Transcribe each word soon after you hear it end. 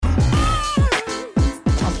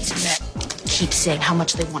saying how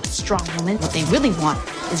much they want a strong woman. What they really want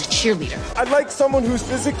is a cheerleader. I'd like someone who's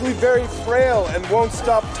physically very frail and won't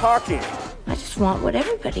stop talking. I just want what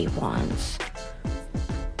everybody wants.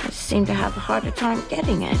 I just seem to have a harder time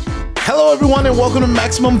getting it. Hello, everyone, and welcome to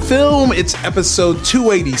Maximum Film. It's episode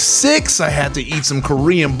 286. I had to eat some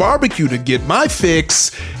Korean barbecue to get my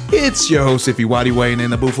fix. It's your host, Iffy Waddy, weighing in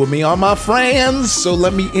the booth with me, all my friends. So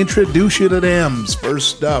let me introduce you to them.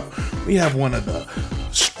 First up, we have one of the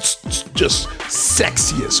just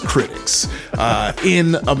sexiest critics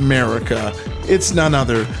in America. It's none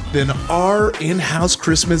other than our in-house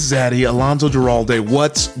Christmas zaddy, Alonzo Giralde.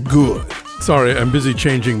 What's good? Sorry, I'm busy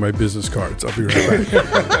changing my business cards. I'll be right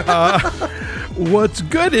back. What's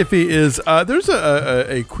good, Iffy, is there's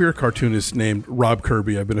a queer cartoonist named Rob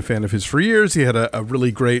Kirby. I've been a fan of his for years. He had a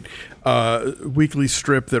really great weekly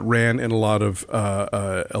strip that ran in a lot of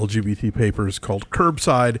LGBT papers called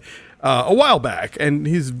Curbside a while back. And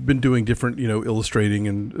he's been doing different, illustrating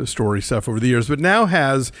and story stuff over the years, but now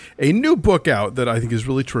has a new book out that I think is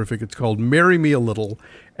really terrific. It's called Marry Me a Little.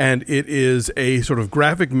 And it is a sort of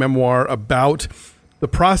graphic memoir about the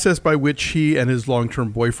process by which he and his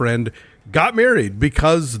long-term boyfriend got married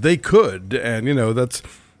because they could. And, that's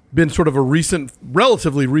been sort of a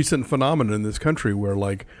relatively recent phenomenon in this country where,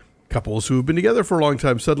 like, couples who have been together for a long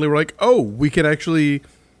time suddenly were like, oh, we can actually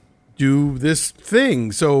do this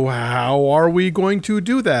thing. So how are we going to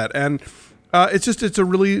do that? And it's a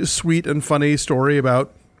really sweet and funny story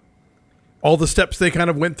about all the steps they kind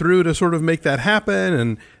of went through to sort of make that happen,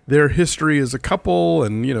 and their history as a couple,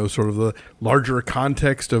 and sort of the larger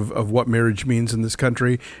context of what marriage means in this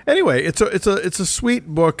country. Anyway, it's a sweet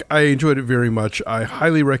book. I enjoyed it very much. I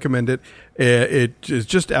highly recommend it. It is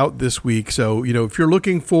just out this week, so if you're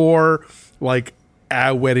looking for like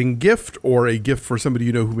a wedding gift or a gift for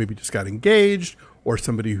somebody who maybe just got engaged, or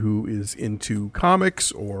somebody who is into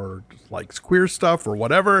comics or just likes queer stuff or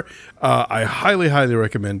whatever, I highly, highly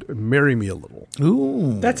recommend Marry Me a Little.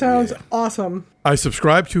 Ooh, that sounds awesome. I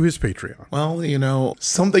subscribe to his Patreon. Well,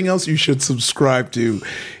 something else you should subscribe to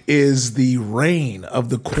is the reign of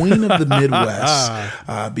the Queen of the Midwest,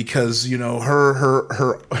 because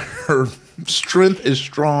her strength is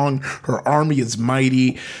strong, her army is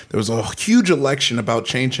mighty. There was a huge election about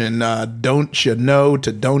changing "Don't you know"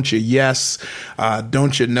 to "Don't you yes."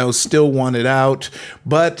 "Don't you know" still won it out,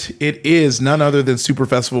 but it is none other than Super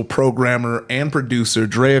Festival programmer and producer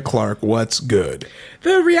Drea Clark. What's good?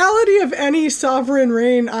 The reality of any sovereign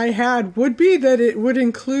reign I had would be that it would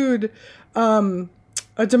include a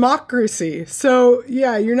democracy. So,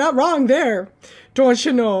 yeah, you're not wrong there. Don't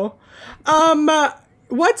you know?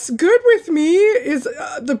 What's good with me is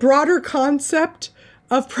the broader concept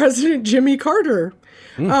of President Jimmy Carter.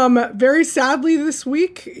 Very sadly this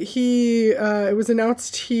week, it was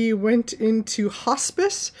announced he went into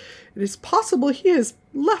hospice. It is possible he has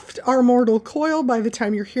left our mortal coil by the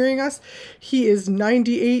time you're hearing us. He is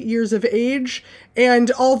 98 years of age, and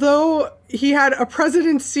although he had a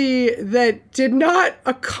presidency that did not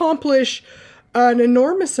accomplish an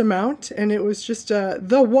enormous amount, and it was just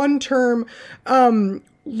the one term,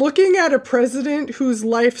 looking at a president whose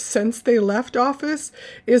life since they left office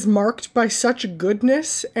is marked by such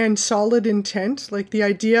goodness and solid intent, like the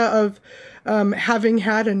idea of having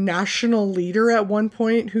had a national leader at one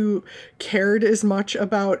point who cared as much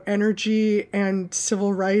about energy and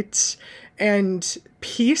civil rights and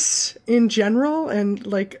peace in general, and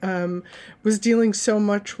was dealing so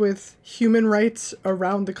much with human rights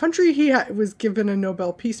around the country. He was given a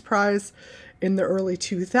Nobel Peace Prize in the early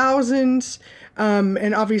 2000s,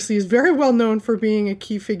 and obviously is very well known for being a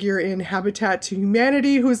key figure in Habitat to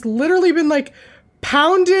Humanity, who's literally been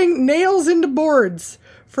pounding nails into boards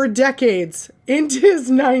for decades into his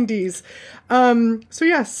 90s. So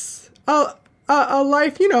yes, a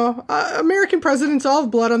life, American presidents all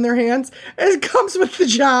have blood on their hands. It comes with the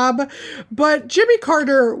job. But Jimmy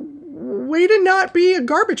Carter, way to not be a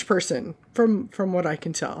garbage person, from what I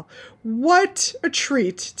can tell. What a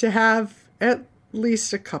treat to have at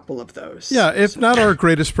least a couple of those. Yeah, if not our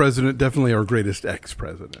greatest president, definitely our greatest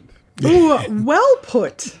ex-president. Ooh, well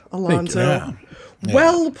put, Alonzo. Yeah.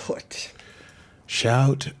 Well put.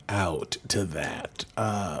 Shout out to that.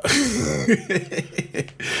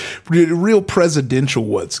 Real presidential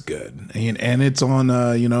what's good. And it's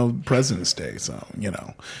on, President's Day. So, you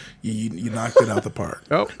knocked it out the park.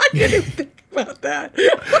 Oh, I didn't even think about that.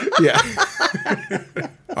 Yeah.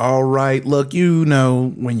 All right. Look,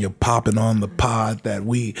 when you're popping on the pod that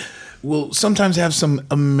we will sometimes have some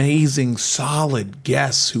amazing, solid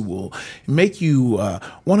guests who will make you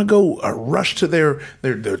want to go rush to their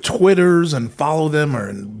Twitters and follow them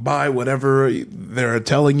and buy whatever they're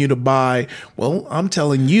telling you to buy. Well, I'm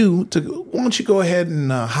telling you why don't you go ahead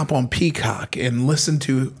and hop on Peacock and listen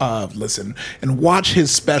and watch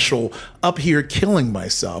his special Up Here Killing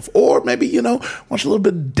Myself, or maybe watch a little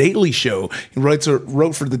bit of Daily Show. He wrote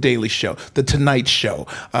for the Daily Show, the Tonight Show.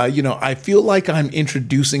 I feel like I'm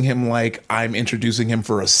introducing him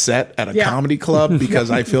for a set at a comedy club because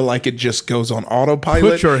I feel like it just goes on autopilot.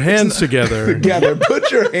 Put your hands together.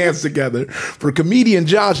 Put your hands together for comedian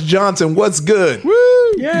Josh Johnson. What's good?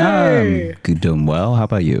 Woo! Yay! Doing well. How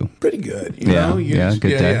about you? Pretty good. Good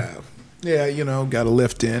day. Yeah, got a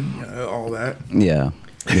lift in, all that. Yeah.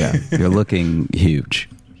 You're looking huge.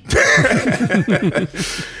 I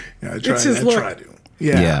try to.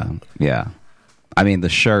 Yeah. I mean, the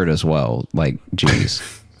shirt as well. Like, geez.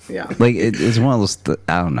 Yeah. Like, it's one of those.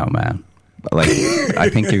 I don't know, man. Like, I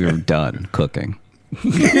think you're done cooking.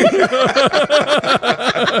 There's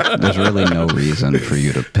really no reason for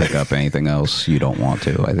you to pick up anything else you don't want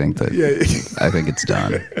to. I think it's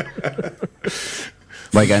done.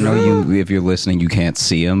 Like, I know if you're listening, you can't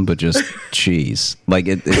see him, but just cheese. Like,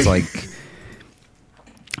 it's like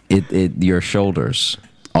your shoulders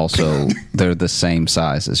also, they're the same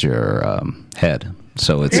size as your head.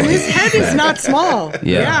 So it's his head is not small.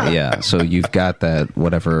 Yeah. So you've got that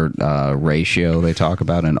whatever ratio they talk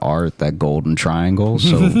about in art, that golden triangle.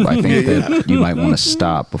 So I think that you might want to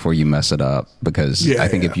stop before you mess it up, because I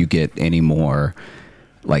think if you get any more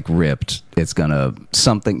like ripped, it's gonna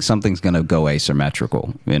something's gonna go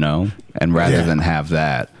asymmetrical, And rather than have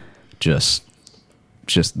that, just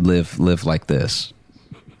live like this.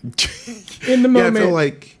 In the moment. I feel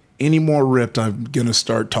like any more ripped, I'm going to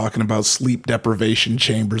start talking about sleep deprivation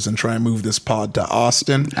chambers and try and move this pod to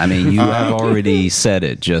Austin. I mean, you have already said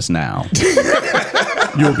it just now.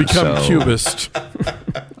 You'll become cubist.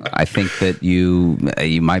 I think that you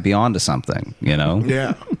might be onto something,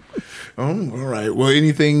 Yeah. Oh, all right. Well,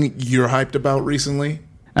 anything you're hyped about recently?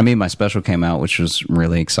 I mean, my special came out, which was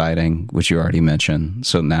really exciting, which you already mentioned.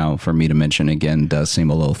 So now for me to mention again does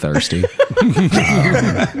seem a little thirsty.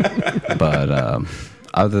 But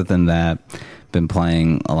other than that, been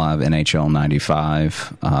playing a lot of NHL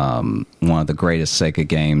 95. One of the greatest Sega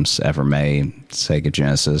games ever made, Sega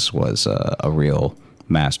Genesis, was a real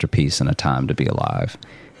masterpiece and a time to be alive.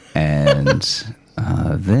 And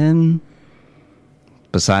then,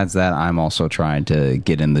 besides that, I'm also trying to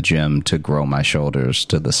get in the gym to grow my shoulders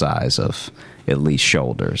to the size of at least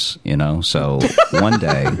shoulders, So one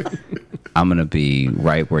day, I'm going to be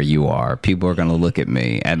right where you are. People are going to look at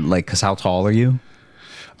me and because how tall are you?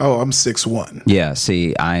 Oh, I'm 6'1". Yeah,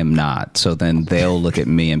 see, I am not. So then they'll look at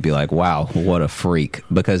me and be like, wow, what a freak.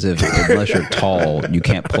 Because unless you're tall, you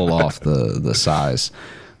can't pull off the size.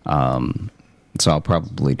 So I'll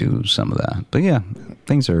probably do some of that. But yeah,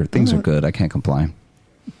 things are good. I can't complain.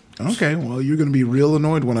 Okay, well, you're going to be real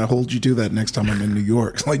annoyed when I hold you to that next time I'm in New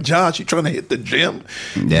York. It's like, Josh, you trying to hit the gym?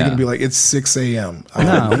 Yeah. You're going to be like, it's 6 a.m.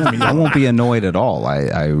 I won't be annoyed at all.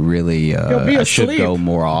 I really I should go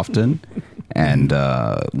more often. And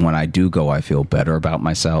when I do go, I feel better about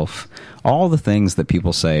myself. All the things that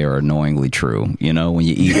people say are annoyingly true. When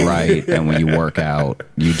you eat right and when you work out,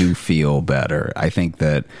 you do feel better. I think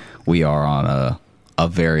that we are on a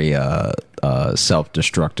very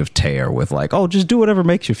self-destructive tear with just do whatever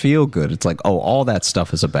makes you feel good. It's like, all that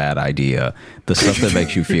stuff is a bad idea. The stuff that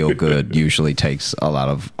makes you feel good usually takes a lot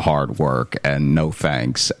of hard work and no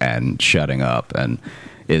thanks and shutting up and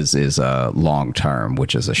is long-term,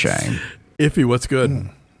 which is a shame. Iffy, what's good?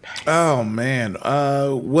 Oh, man.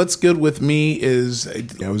 What's good with me is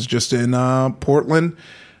I was just in Portland,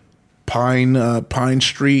 Pine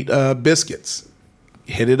Street Biscuits.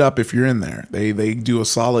 Hit it up if you're in there. They do a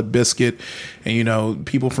solid biscuit, and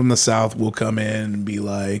people from the South will come in and be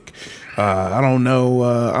like, I don't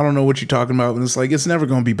know what you're talking about, and it's like, it's never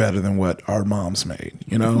going to be better than what our moms made.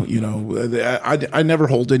 I never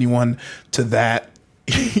hold anyone to that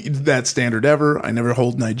standard ever. I never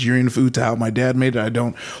hold Nigerian food to how my dad made it. I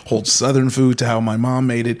don't hold Southern food to how my mom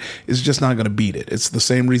made it. It's just not going to beat it. It's the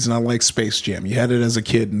same reason I like Space Jam. You had it as a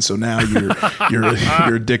kid, and so now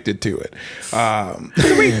you're addicted to it.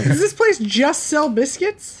 So wait, does this place just sell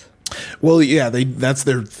biscuits? Well, yeah, that's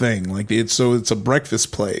their thing. Like it's a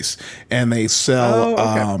breakfast place, and they sell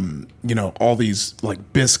all these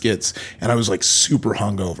like biscuits. And I was like super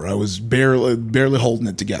hungover. I was barely holding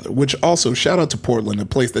it together. Which also, shout out to Portland, a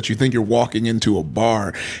place that you think you're walking into a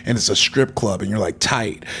bar and it's a strip club, and you're like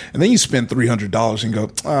tight, and then you spend $300 and go,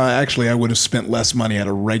 actually, I would have spent less money at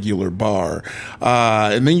a regular bar.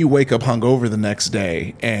 And then you wake up hungover the next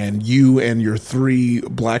day, and you and your 3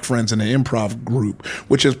 black friends in an improv group,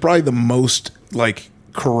 which is probably the most like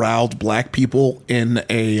corralled black people in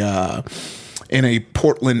a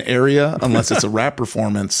Portland area, unless it's a rap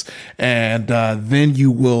performance. And then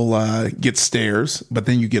you will get stares, but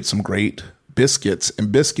then you get some great biscuits,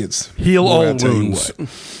 and biscuits heal all wounds.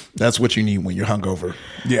 That's what you need when you're hungover.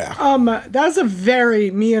 Yeah. That's a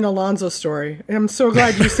very me and Alonzo story. And I'm so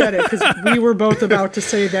glad you said it, because we were both about to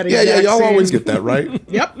say that. Yeah, y'all always get that, right?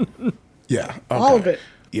 Yep. Yeah. Okay. All of it.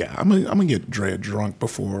 Yeah, I'm gonna get Drea drunk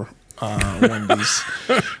before Wendy's.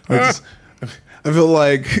 I feel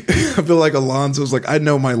like Alonzo's like, I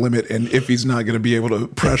know my limit, and if he's not going to be able to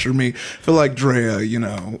pressure me, I feel like Drea,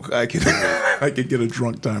 I could get a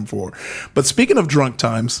drunk time for. But speaking of drunk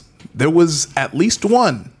times, there was at least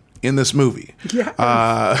one in this movie.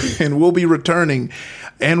 Yeah. And we'll be returning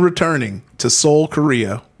to Seoul,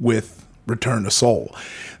 Korea with Return to Seoul.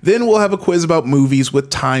 Then we'll have a quiz about movies with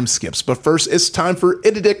time skips. But first, it's time for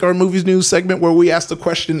Ididick, our movies news segment, where we ask the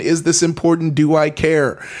question, is this important? Do I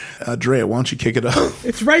care? Drea, why don't you kick it off?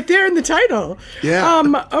 It's right there in the title.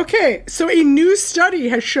 Yeah. Okay, so a new study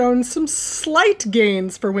has shown some slight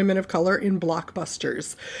gains for women of color in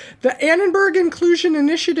blockbusters. The Annenberg Inclusion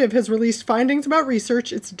Initiative has released findings about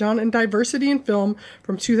research it's done in diversity in film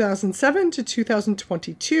from 2007 to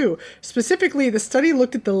 2022. Specifically, the study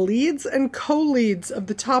looked at the leads and co-leads of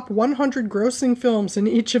the top 100 grossing films in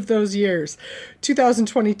each of those years.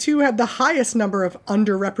 2022 had the highest number of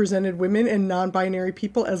underrepresented women and non-binary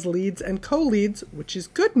people as leads and co-leads, which is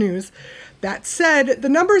good news. That said, the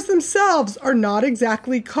numbers themselves are not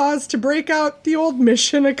exactly cause to break out the old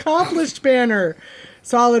mission accomplished banner.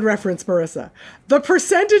 Solid reference, Marissa. The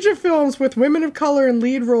percentage of films with women of color in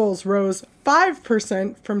lead roles rose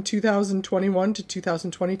 5% from 2021 to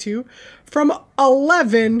 2022, from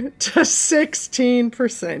 11 to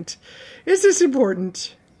 16%. Is this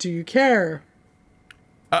important? Do you care?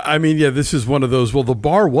 I mean, yeah, this is one of those, well, the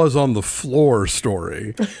bar was on the floor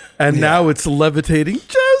story, and now it's levitating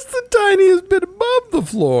just the tiniest bit above the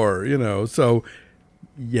floor, so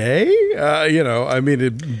yay. I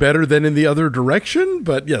mean, better than in the other direction,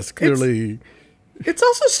 but yes, clearly. It's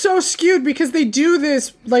also so skewed because they do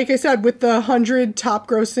this, like I said, with the 100 top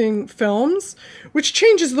grossing films, which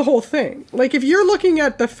changes the whole thing. Like, if you're looking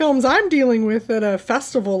at the films I'm dealing with at a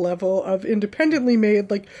festival level of independently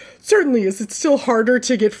made, like, certainly is it still harder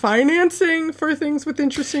to get financing for things with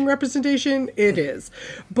interesting representation? It is.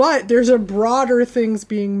 But there's a broader things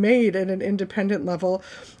being made at an independent level.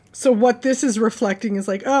 So what this is reflecting is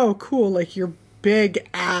like, oh, cool, like your big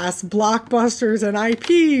ass blockbusters and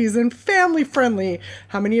IPs and family friendly.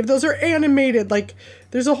 How many of those are animated? Like,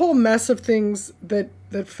 there's a whole mess of things that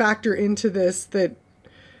factor into this that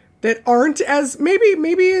aren't as maybe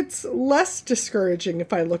it's less discouraging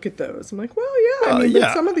if I look at those. I'm like, well, yeah, I mean,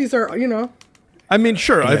 but some of these are, I mean,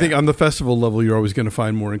 sure. Yeah. I think on the festival level, you're always going to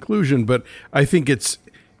find more inclusion, but I think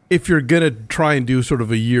if you're going to try and do sort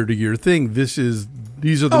of a year-to-year thing, these are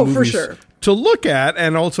the movies for sure to look at.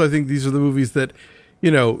 And also, I think these are the movies that,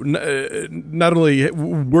 not only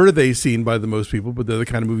were they seen by the most people, but they're the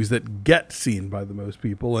kind of movies that get seen by the most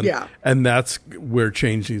people. And that's where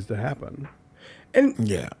change needs to happen. And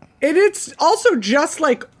it's also just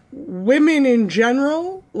like women in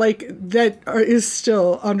general, like is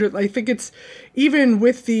still under, I think it's even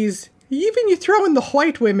with these, even you throw in the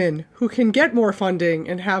white women who can get more funding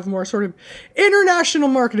and have more sort of international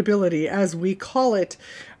marketability, as we call it.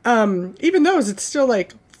 Even those, it's still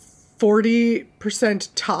like 40%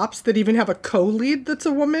 tops that even have a co-lead that's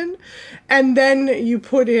a woman. And then you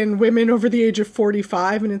put in women over the age of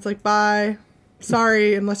 45 and it's like, bye.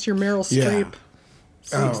 Sorry, unless you're Meryl Streep.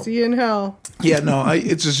 See you in hell. Yeah, no,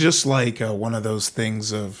 it's just like one of those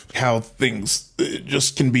things of how things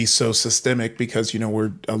just can be so systemic because, we're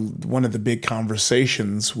one of the big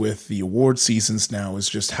conversations with the award seasons now is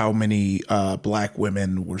just how many black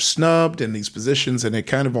women were snubbed in these positions, and it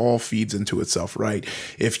kind of all feeds into itself, right?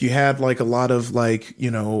 If you had like a lot of like,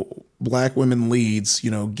 black women leads,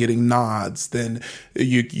 getting nods, then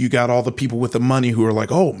you got all the people with the money who are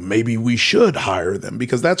like, oh, maybe we should hire them,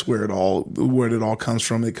 because that's where it all comes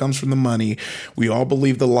from. It comes from the money. We all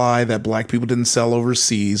believe the lie that black people didn't sell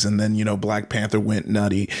overseas, and then Black Panther went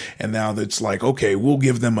nutty, and now it's like, okay, we'll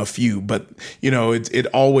give them a few, but it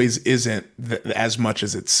always isn't as much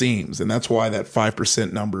as it seems, and that's why that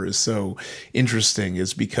 5% number is so interesting,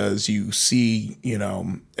 is because you see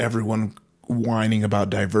everyone whining about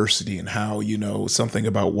diversity and how, something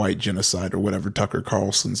about white genocide or whatever Tucker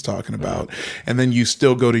Carlson's talking about. And then you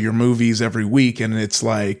still go to your movies every week and it's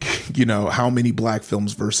like, how many black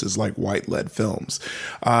films versus like white led films.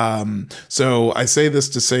 So I say this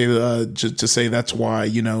to say that's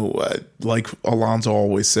why, like Alonzo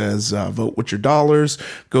always says, vote with your dollars,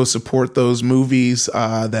 go support those movies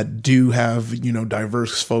that do have,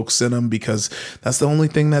 diverse folks in them, because that's the only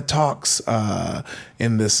thing that talks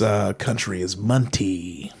in this country is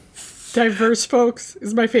money. Diverse folks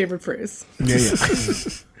is my favorite phrase.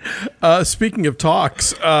 Yeah. Speaking of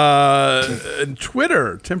talks,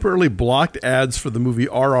 Twitter temporarily blocked ads for the movie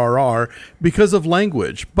RRR because of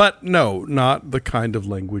language. But no, not the kind of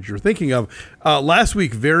language you're thinking of. Last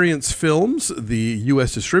week, Variance Films, the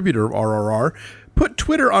U.S. distributor of RRR, put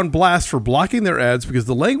Twitter on blast for blocking their ads because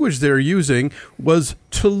the language they're using was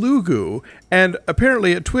Telugu. And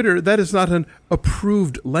apparently at Twitter, that is not an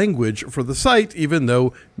approved language for the site, even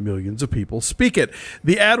though millions of people speak it.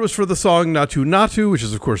 The ad was for the song Natu Natu, which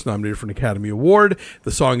is, of course, nominated for an Academy Award.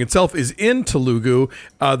 The song itself is in Telugu.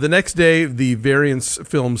 The next day, the Variance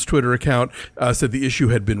Films Twitter account said the issue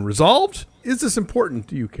had been resolved. Is this important?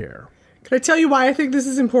 Do you care? Can I tell you why I think this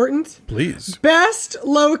is important? Please. Best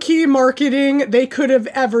low-key marketing they could have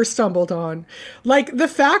ever stumbled on. Like, the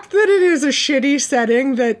fact that it is a shitty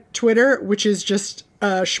setting that Twitter, which is just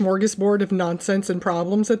a smorgasbord of nonsense and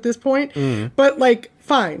problems at this point, but, like,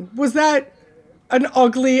 fine. Was that an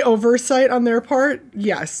ugly oversight on their part?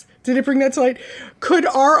 Yes. Did it bring that to light? Could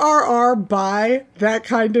RRR buy that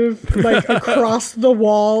kind of, like, across the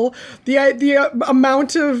wall? The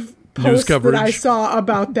amount of posts that I saw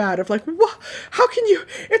about that of like, how can you,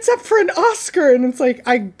 it's up for an Oscar, and it's like,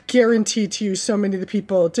 I guarantee to you so many of the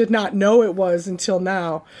people did not know it was until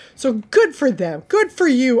now. So good for them, good for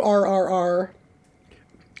you, RRR.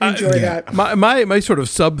 Enjoy that. My sort of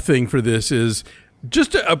sub thing for this is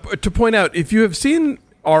just to point out, if you have seen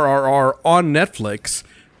RRR on Netflix,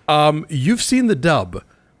 you've seen the dub.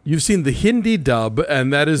 You've seen the Hindi dub,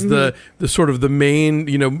 and that is the sort of the main,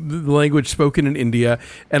 the language spoken in India.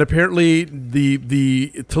 And apparently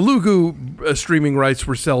the Telugu streaming rights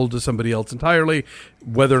were sold to somebody else entirely.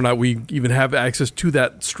 Whether or not we even have access to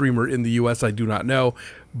that streamer in the U.S., I do not know.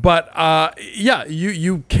 But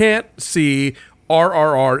you can't see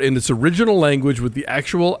RRR in its original language with the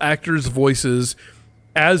actual actors' voices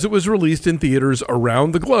as it was released in theaters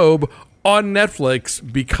around the globe on Netflix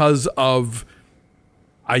because of,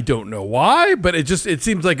 I don't know why, but it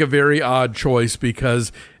seems like a very odd choice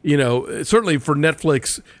because, certainly for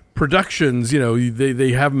Netflix productions,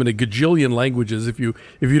 they have them in a gajillion languages. If you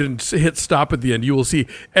didn't hit stop at the end, you will see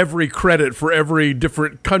every credit for every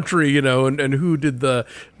different country, and who did the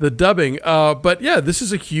dubbing. But yeah, this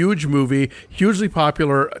is a huge movie, hugely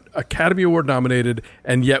popular, Academy Award nominated,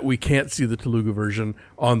 and yet we can't see the Telugu version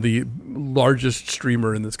on the largest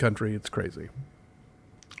streamer in this country. It's crazy.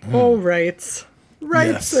 Oh, rights,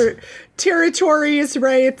 yes. Or territories,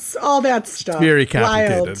 rights, all that stuff. Very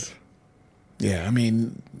complicated. Wild. Yeah, I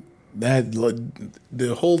mean,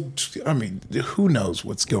 who knows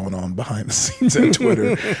what's going on behind the scenes at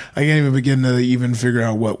Twitter? I can't even begin to figure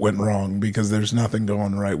out what went wrong, because there's nothing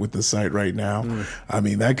going right with the site right now. I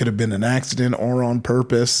mean, that could have been an accident or on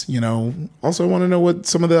purpose. Also, I want to know what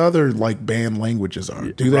some of the other banned languages are.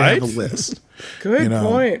 Do they have a list? Good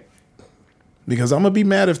point. Because I'm gonna be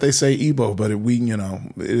mad if they say Igbo, but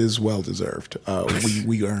it is well deserved.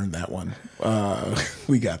 We earned that one.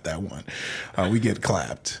 We got that one. We get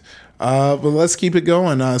clapped. But let's keep it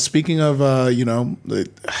going. Speaking of the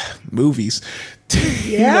movies,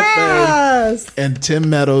 yes, Tina Fey and Tim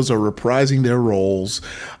Meadows are reprising their roles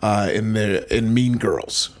in Mean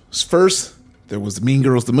Girls. First, there was Mean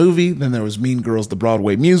Girls the movie, then there was Mean Girls the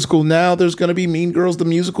Broadway musical. Now there's going to be Mean Girls the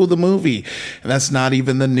musical the movie. And that's not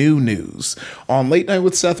even the new news. On Late Night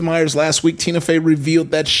with Seth Meyers last week, Tina Fey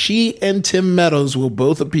revealed that she and Tim Meadows will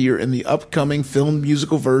both appear in the upcoming film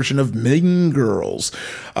musical version of Mean Girls,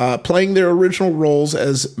 playing their original roles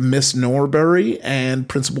as Miss Norbury and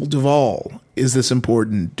Principal Duvall. Is this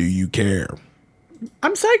important? Do you care?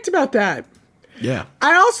 I'm psyched about that. Yeah.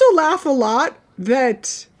 I also laugh a lot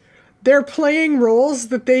that they're playing roles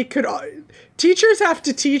that they could. Teachers have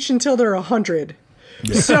to teach until they're 100.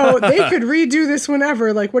 So they could redo this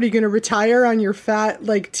whenever. Like, what are you going to retire on your fat,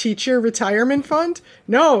 like, teacher retirement fund?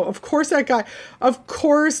 No, of course of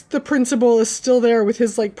course the principal is still there with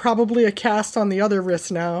his, like, probably a cast on the other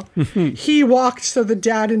wrist now. He walked so the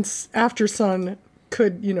dad and after son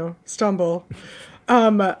could, stumble.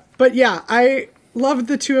 But yeah, I loved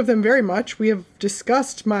the two of them very much. We have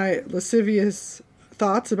discussed my lascivious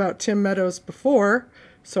thoughts about Tim Meadows before,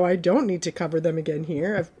 so I don't need to cover them again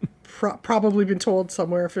here. I've probably been told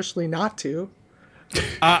somewhere officially not to.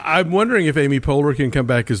 I'm wondering if Amy Poehler can come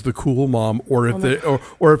back as the cool mom, or if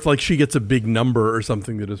or if like she gets a big number or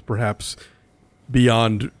something that is perhaps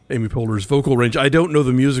beyond Amy Poehler's vocal range. I don't know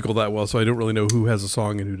the musical that well, so I don't really know who has a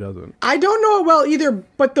song and who doesn't. I don't know it well either,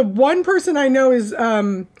 but the one person I know is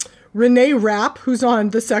Renee Rapp, who's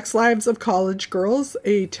on The Sex Lives of College Girls,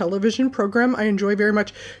 a television program I enjoy very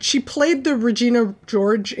much. She played the Regina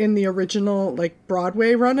George in the original, like,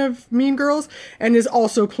 Broadway run of Mean Girls, and is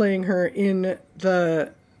also playing her in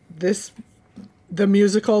the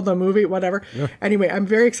musical, the movie, whatever. Yeah. Anyway, I'm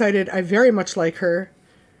very excited. I very much like her.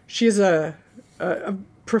 She is a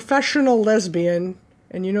professional lesbian,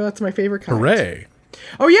 and that's my favorite kind. Hooray!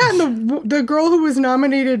 Oh yeah, and the girl who was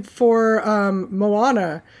nominated for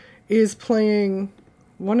Moana is playing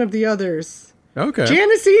one of the others. Okay.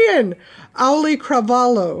 Janice Ian, Auli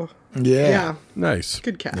Cravalho. Yeah. Nice.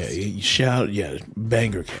 Good cast. Yeah, you shout,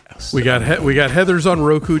 banger cast. We got Heathers on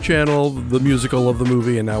Roku channel, the musical of the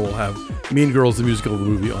movie, and now we'll have Mean Girls, the musical of the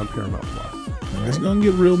movie, on Paramount Plus. It's going to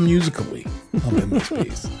get real musically up in this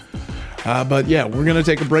piece. But yeah, we're going to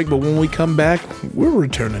take a break, but when we come back, we're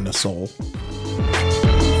returning to Soul.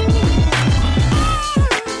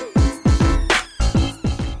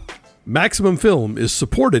 Maximum Film is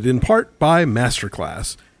supported in part by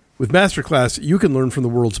Masterclass. With Masterclass, you can learn from the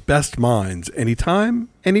world's best minds anytime,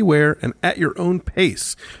 anywhere, and at your own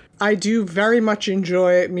pace. I do very much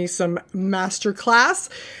enjoy me some Masterclass.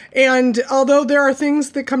 And although there are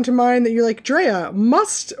things that come to mind that you're like, Drea,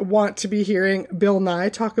 must want to be hearing Bill Nye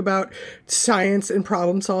talk about science and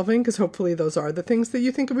problem solving, because hopefully those are the things that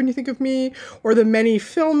you think of when you think of me, or the many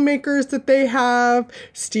filmmakers that they have,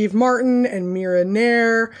 Steve Martin and Mira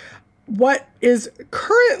Nair. What is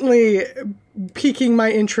currently piquing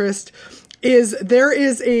my interest is there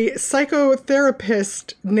is a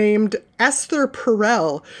psychotherapist named Esther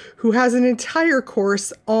Perel who has an entire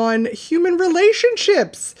course on human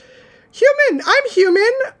relationships. I'm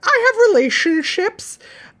human. I have relationships,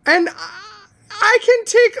 and I can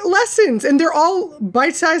take lessons, and they're all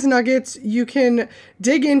bite-sized nuggets. You can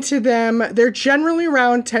dig into them. They're generally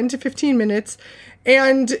around 10 to 15 minutes,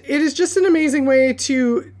 and it is just an amazing way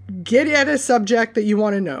to get at a subject that you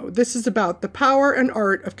want to know. This is about the power and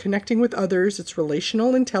art of connecting with others. It's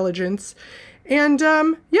relational intelligence. And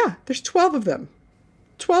there's 12 of them.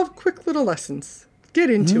 12 quick little lessons. Get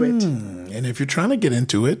into it. And if you're trying to get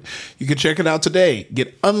into it, you can check it out today.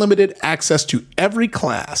 Get unlimited access to every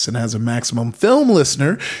class. And as a Maximum Film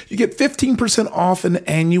listener, you get 15% off an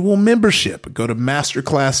annual membership. Go to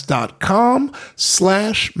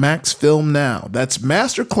masterclass.com/maxfilmnow. That's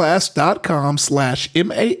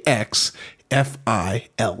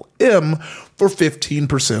masterclass.com/MAXFILM for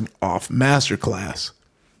 15% off Masterclass.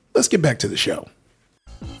 Let's get back to the show.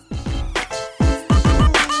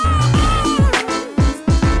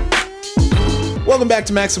 Welcome back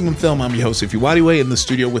to Maximum Film. I'm your host, Ify Nwadiwe. In the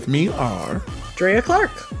studio with me are Drea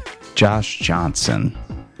Clark, Josh Johnson,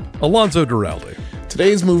 Alonzo Duralde.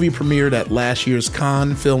 Today's movie premiered at last year's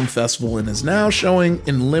Cannes Film Festival and is now showing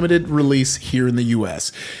in limited release here in the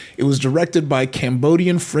U.S. It was directed by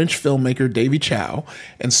Cambodian-French filmmaker Davy Chow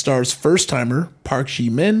and stars first-timer Park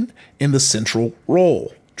Ji-min in the central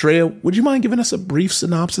role. Drea, would you mind giving us a brief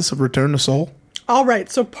synopsis of Return to Seoul? All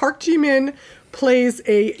right, so Park Ji-min plays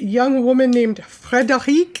a young woman named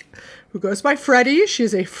Frédérique, who goes by Freddie. She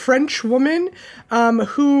is a French woman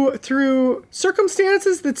who, through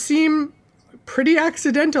circumstances that seem pretty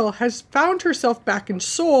accidental, has found herself back in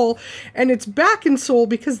Seoul. And it's back in Seoul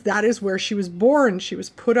because that is where she was born. She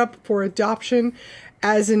was put up for adoption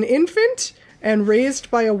as an infant and raised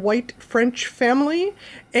by a white French family.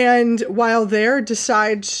 And while there,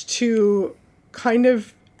 decides to kind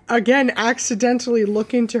of, again, accidentally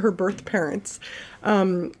look into her birth parents.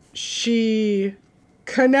 She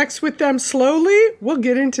connects with them slowly. We'll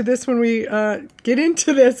get into this when we get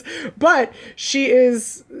into this. But she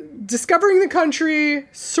is discovering the country,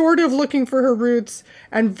 sort of looking for her roots,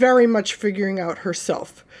 and very much figuring out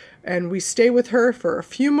herself. And we stay with her for a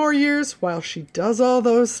few more years while she does all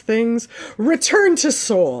those things. Return to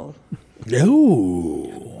Seoul.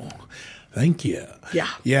 Oh, thank you.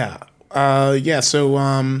 Yeah. So,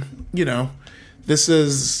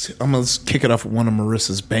 I'm going to kick it off with one of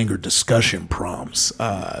Marissa's banger discussion prompts.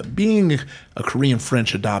 Being a Korean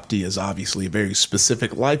French adoptee is obviously a very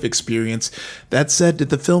specific life experience. That said, did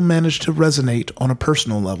the film manage to resonate on a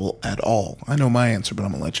personal level at all? I know my answer, but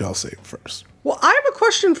I'm going to let y'all say it first. Well, I have a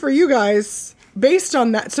question for you guys based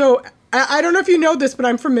on that. So I don't know if you know this, but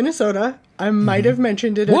I'm from Minnesota. I might have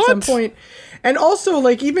mentioned it at some point. And also,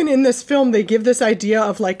 like, even in this film, they give this idea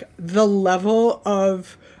of, like, the level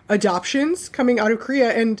of adoptions coming out of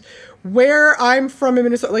Korea. And where I'm from in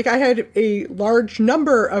Minnesota, like, I had a large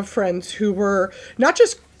number of friends who were not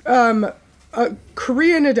just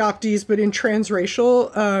Korean adoptees, but in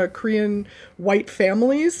transracial Korean white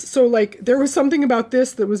families. So, like, there was something about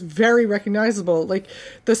this that was very recognizable. Like,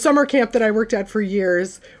 the summer camp that I worked at for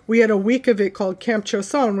years, we had a week of it called Camp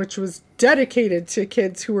Chosun, which was dedicated to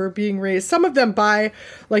kids who were being raised, some of them by,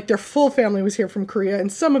 like, their full family was here from Korea,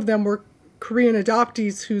 and some of them were Korean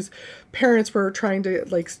adoptees whose parents were trying to,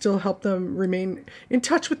 like, still help them remain in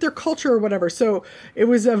touch with their culture or whatever. So it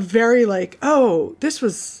was a very, like, oh, this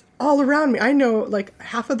was all around me. I know, like,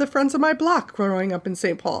 half of the friends of my block growing up in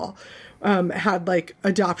St. Paul had, like,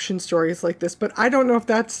 adoption stories like this, but I don't know if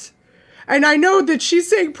that's, and I know that she's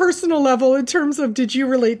saying personal level in terms of did you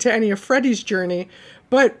relate to any of Freddie's journey,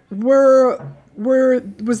 but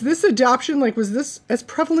was this adoption, like, was this as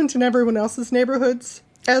prevalent in everyone else's neighborhoods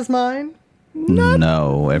as mine?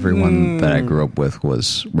 No, everyone that I grew up with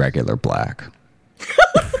was regular black.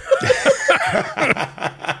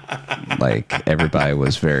 Like, everybody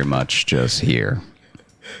was very much just here.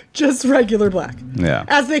 Just regular black. Yeah.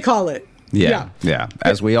 As they call it. Yeah.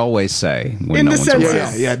 As we always say. When in no the one's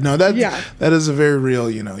census. around. No, that is a very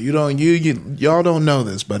real, y'all don't know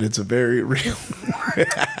this, but it's a very real.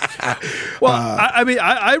 Well, I mean,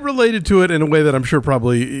 I related to it in a way that I'm sure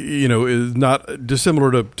probably, is not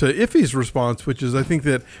dissimilar to Iffy's response, which is I think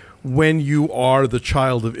that when you are the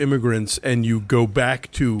child of immigrants and you go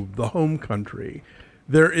back to the home country,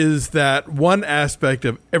 there is that one aspect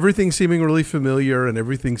of everything seeming really familiar and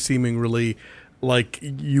everything seeming really like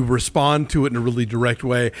you respond to it in a really direct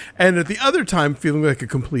way. And at the other time, feeling like a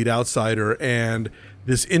complete outsider and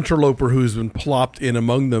this interloper who's been plopped in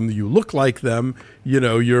among them. You look like them, you're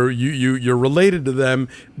related to them,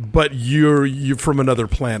 but you're from another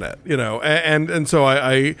planet, and so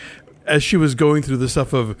I as she was going through the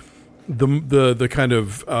stuff of the kind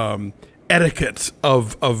of etiquette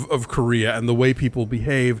of Korea and the way people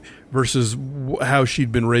behave versus how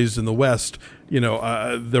she'd been raised in the West,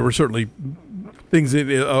 there were certainly things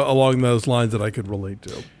along those lines that I could relate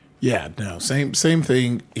to. Yeah, no, same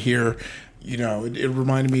thing here. It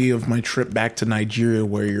reminded me of my trip back to Nigeria,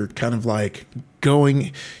 where you're kind of like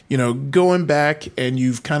going back and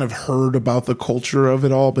you've kind of heard about the culture of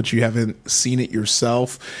it all, but you haven't seen it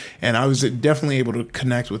yourself. And I was definitely able to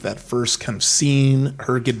connect with that first kind of scene,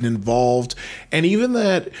 her getting involved, and even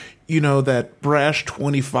that, that brash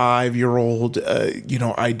 25-year-old,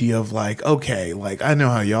 idea of like, okay, like, I know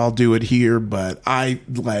how y'all do it here, but I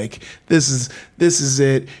like, this is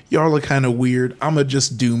it. Y'all are kind of weird. I'm gonna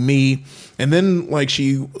just do me. And then, like,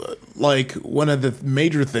 she, like, one of the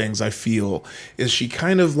major things I feel is she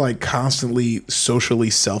kind of, like, constantly socially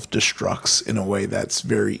self-destructs in a way that's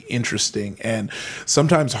very interesting and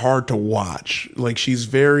sometimes hard to watch. Like, she's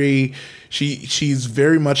very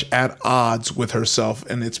much at odds with herself,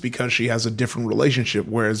 and it's because she has a different relationship,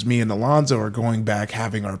 whereas me and Alonzo are going back,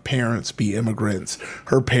 having our parents be immigrants.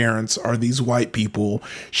 Her parents are these white people.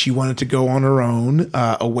 She wanted to go on her own,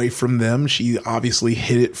 away from them. She obviously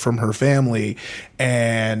hid it from her family,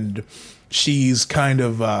 and she's kind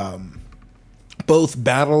of both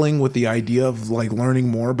battling with the idea of, like, learning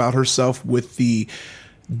more about herself with the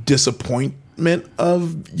disappointment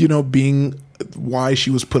of, being why she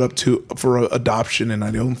was put up for adoption. And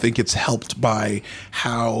I don't think it's helped by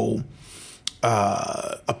how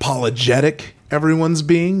apologetic everyone's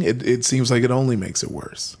being. It seems like it only makes it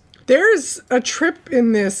worse. There's a trip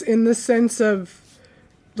in this, in the sense of,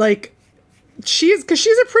 like, because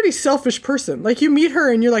she's a pretty selfish person. Like, you meet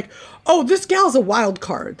her and you're like, oh, this gal's a wild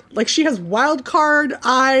card. Like, she has wild card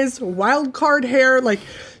eyes, wild card hair. Like,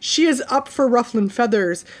 she is up for ruffling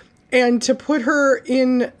feathers. And to put her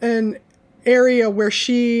in an area where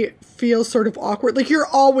she feels sort of awkward, like, you're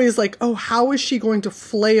always like, oh, how is she going to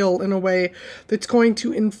flail in a way that's going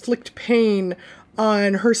to inflict pain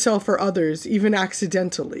on herself or others, even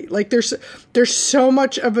accidentally? Like, there's so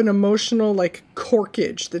much of an emotional, like,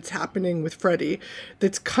 corkage that's happening with Freddie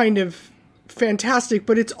that's kind of fantastic,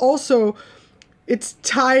 but it's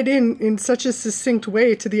tied in such a succinct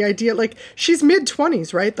way to the idea, like, she's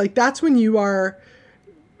mid-20s, right? Like, that's when you are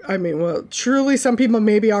I mean, well, truly some people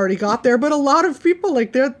maybe already got there, but a lot of people,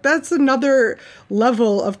 like, that's another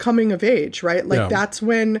level of coming of age, right? Like, that's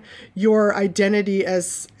when your identity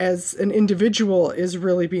as an individual is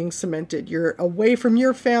really being cemented. You're away from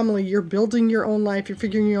your family, you're building your own life, you're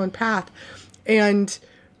figuring your own path. And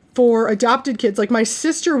for adopted kids, like, my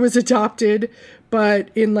sister was adopted, but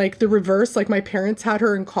in, like, the reverse, like, my parents had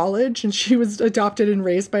her in college, and she was adopted and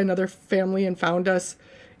raised by another family and found us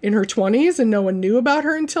in her 20s, and no one knew about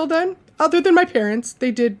her until then, other than my parents.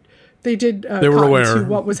 They were aware to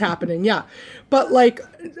what was happening. Yeah. But like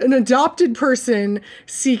an adopted person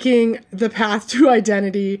seeking the path to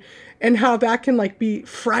identity and how that can like be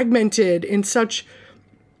fragmented in such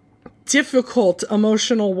difficult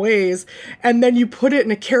emotional ways, and then you put it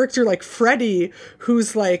in a character like Freddie,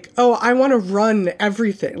 who's like, oh, I want to run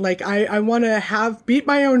everything, like I want to beat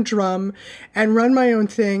my own drum and run my own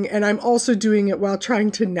thing, and I'm also doing it while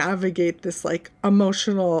trying to navigate this like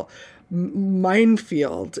emotional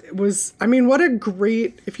minefield. It was, I mean, what a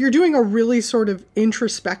great, if you're doing a really sort of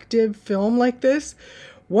introspective film like this,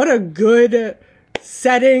 what a good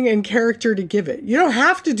setting and character to give it. You don't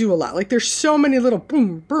have to do a lot. Like, there's so many little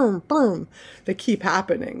boom, boom, boom that keep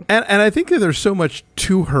happening. And I think that there's so much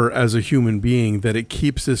to her as a human being that it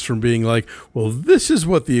keeps this from being like, well, this is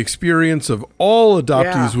what the experience of all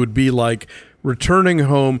adoptees would be like returning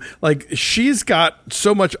home. Like, she's got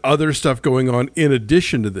so much other stuff going on in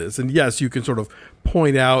addition to this. And yes, you can sort of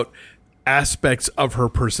point out aspects of her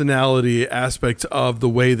personality, aspects of the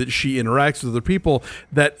way that she interacts with other people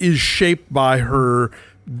that is shaped by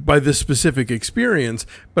this specific experience.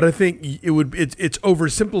 But I think it's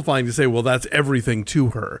oversimplifying to say, well, that's everything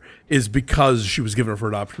to her, is because she was given for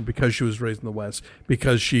adoption, because she was raised in the West,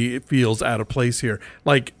 because she feels out of place here.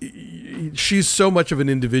 Like, she's so much of an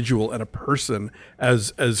individual and a person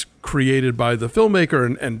as created by the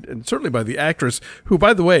filmmaker and certainly by the actress, who,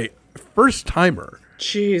 by the way, first timer.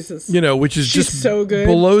 Jesus. You know, which is She's just so good.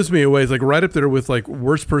 Blows me away. It's like right up there with like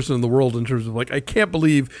worst person in the world in terms of like, I can't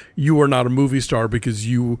believe you are not a movie star because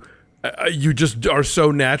you just are so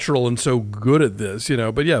natural and so good at this, you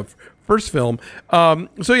know. But yeah, first film.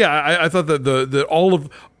 So yeah, I thought that the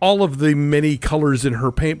all of the many colors in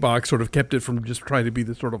her paint box sort of kept it from just trying to be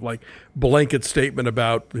this sort of like blanket statement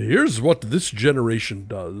about here's what this generation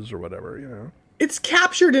does or whatever, you know. It's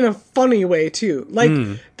captured in a funny way too. Like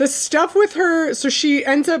the stuff with her, so she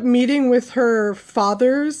ends up meeting with her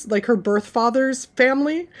father's, like her birth father's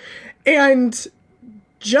family, and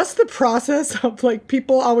just the process of like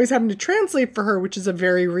people always having to translate for her, which is a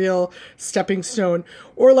very real stepping stone,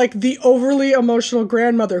 or like the overly emotional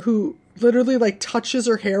grandmother who literally like touches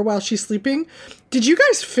her hair while she's sleeping. Did you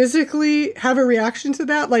guys physically have a reaction to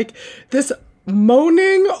that? Like this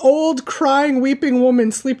moaning, old, crying, weeping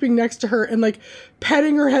woman sleeping next to her and like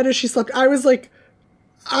petting her head as she slept. I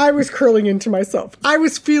was curling into myself. I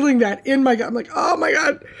was feeling that in my gut. I'm like, oh my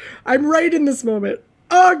God, I'm right in this moment.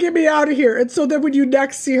 Oh, get me out of here. And so then when you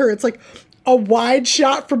next see her, it's like a wide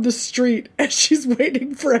shot from the street as she's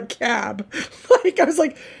waiting for a cab. Like, I was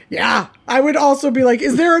like, yeah, I would also be like,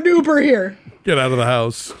 is there an Uber here? Get out of the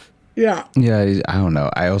house. Yeah. Yeah, I don't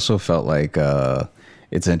know. I also felt like,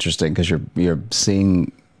 it's interesting because you're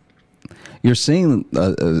seeing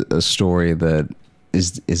a story that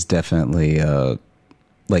is definitely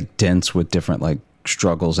like dense with different like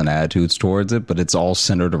struggles and attitudes towards it, but it's all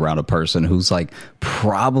centered around a person who's like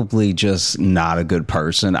probably just not a good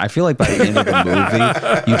person. I feel like by the end of the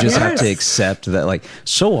movie, you just have to accept that, like,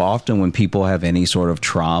 so often when people have any sort of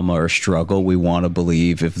trauma or struggle, we want to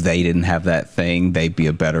believe if they didn't have that thing, they'd be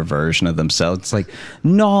a better version of themselves. It's like,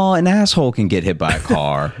 no, an asshole can get hit by a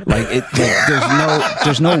car. Like,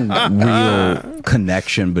 there's no real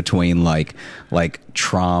connection between like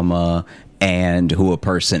trauma and who a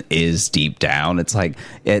person is deep down. It's like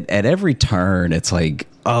at every turn, it's like,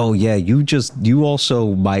 oh yeah, you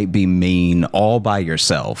also might be mean all by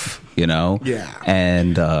yourself, you know? Yeah.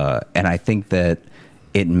 And I think that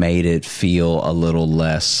it made it feel a little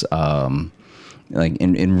less like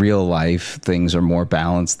in real life, things are more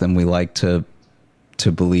balanced than we like to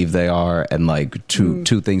believe they are, and like two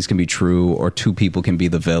things can be true, or two people can be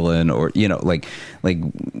the villain, or, you know, like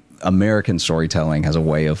American storytelling has a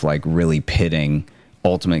way of like really pitting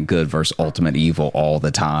ultimate good versus ultimate evil all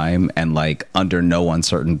the time, and like under no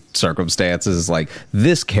uncertain circumstances, like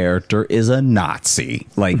this character is a Nazi,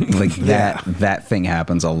 like yeah. that thing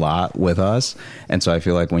happens a lot with us. And so I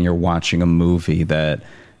feel like when you're watching a movie that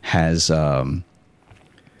has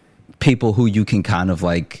people who you can kind of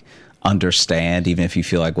like understand, even if you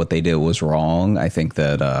feel like what they did was wrong, I think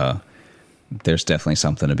that there's definitely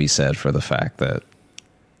something to be said for the fact that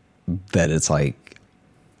it's like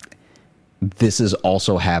this is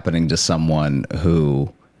also happening to someone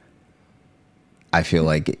who I feel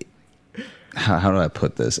like, how do I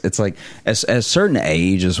put this? It's like at a certain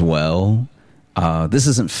age as well, this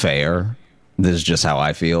isn't fair. This is just how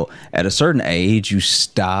I feel. At a certain age, you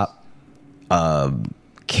stop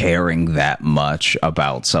caring that much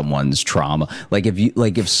about someone's trauma. Like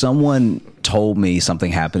if someone told me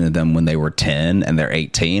something happened to them when they were 10 and they're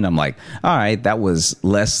 18, I'm like, all right, that was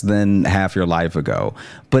less than half your life ago.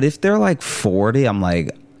 But if they're like 40, I'm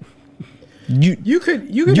like, you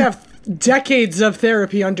could have decades of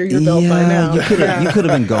therapy under your belt by now. You could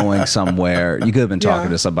have been going somewhere. You could have been talking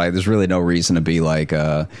to somebody. There's really no reason to be like,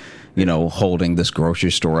 holding this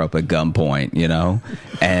grocery store up at gunpoint,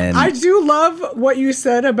 And I do love what you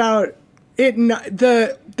said about it.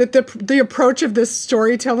 The approach of this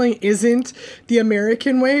storytelling isn't the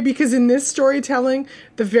American way, because in this storytelling,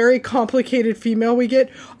 the very complicated female we get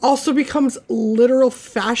also becomes literal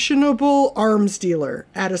fashionable arms dealer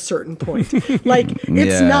at a certain point. Like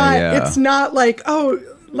it's not like, oh,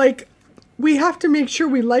 like we have to make sure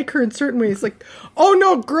we like her in certain ways. Like, oh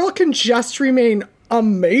no, girl can just remain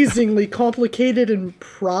amazingly complicated and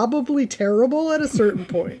probably terrible at a certain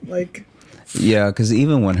point. Like, yeah, because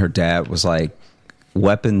even when her dad was like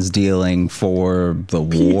weapons dealing for the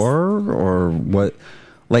war or what,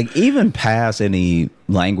 like even past any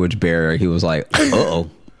language barrier, he was like, I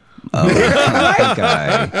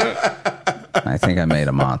think I made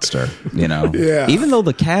a monster, Yeah. Even though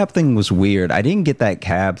the cab thing was weird, I didn't get that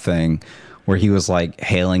cab thing where he was like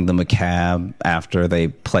hailing them a cab after they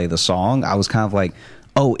play the song. I was kind of like,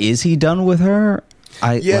 oh, is he done with her?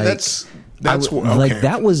 That's okay. Like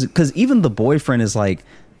that was, because even the boyfriend is like,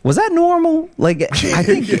 was that normal? Like, I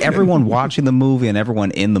think everyone watching the movie and everyone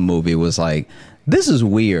in the movie was like, this is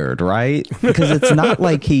weird, right? Because it's not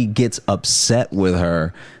like he gets upset with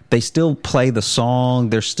her. They still play the song.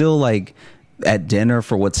 They're still like at dinner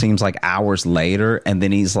for what seems like hours later. And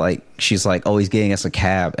then she's like, oh, he's getting us a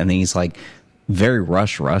cab. And then he's like very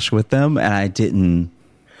rush with them. And I didn't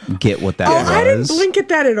get what that was. I didn't blink at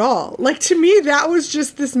that at all. Like, to me, that was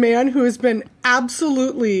just this man who has been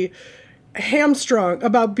absolutely hamstrung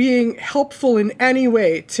about being helpful in any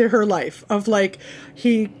way to her life, of like,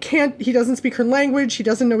 he doesn't speak her language, he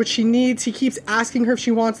doesn't know what she needs, he keeps asking her if she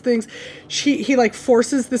wants things, he like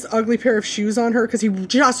forces this ugly pair of shoes on her because he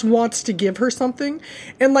just wants to give her something.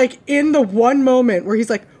 And like in the one moment where he's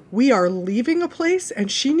like, we are leaving a place and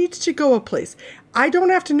she needs to go a place, I don't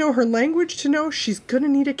have to know her language to know she's gonna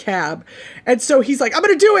need a cab. And so he's like, I'm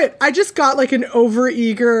gonna do it. I just got like an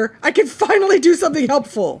overeager, I can finally do something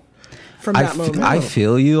helpful from that moment. I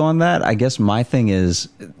feel you on that. I guess my thing is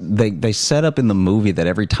they set up in the movie that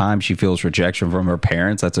every time she feels rejection from her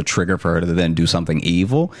parents, that's a trigger for her to then do something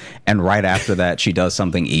evil. And right after that, she does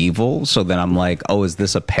something evil. So then I'm like, oh, is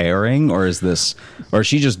this a pairing, or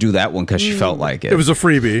she just do that one because she felt like it? It was a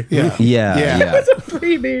freebie. Yeah. It was a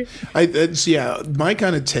freebie. My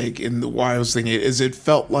kind of take in why I was thinking it is, it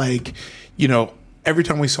felt like, every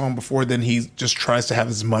time we saw him before, then he just tries to have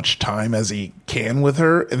as much time as he can with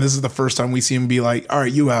her. And this is the first time we see him be like, all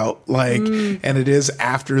right, you out. Like, and it is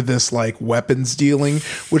after this like weapons dealing,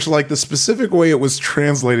 which like the specific way it was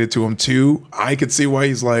translated to him too, I could see why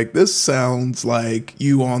he's like, this sounds like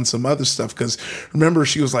you on some other stuff. Cause remember,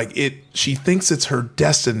 she was like, she thinks it's her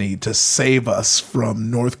destiny to save us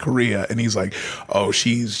from North Korea. And he's like, oh,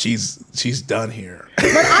 she's done here. But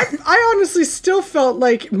I honestly still felt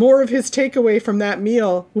like more of his takeaway from that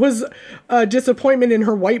meal was a disappointment in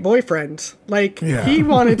her white boyfriend. Like, he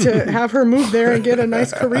wanted to have her move there and get a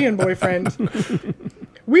nice Korean boyfriend.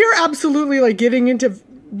 We are absolutely like getting into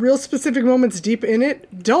real specific moments deep in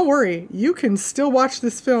it. Don't worry, you can still watch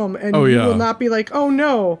this film and you will not be like, oh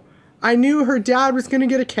no, I knew her dad was going to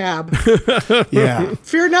get a cab. Yeah.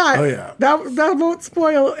 Fear not. Oh, yeah. That won't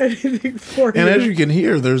spoil anything for you. And as you can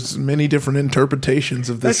hear, there's many different interpretations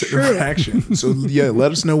of this interaction. So,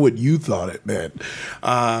 let us know what you thought it meant.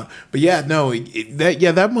 But yeah, no,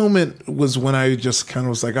 that moment was when I just kind of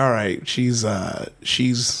was like, all right, she's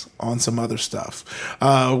on some other stuff.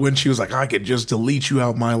 When she was like, I could just delete you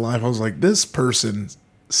out of my life, I was like, this person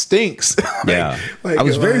stinks. I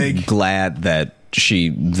was very glad that she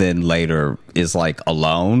then later is like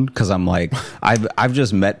alone, because I'm like, I've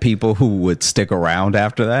just met people who would stick around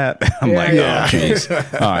after that. I'm like, oh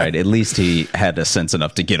jeez, all right, at least he had a sense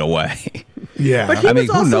enough to get away. Yeah, but I mean,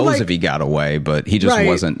 who knows if he got away, but he just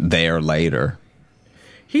wasn't there later.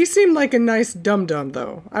 He seemed like a nice dum-dum,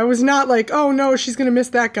 though. I was not like, oh no, she's gonna miss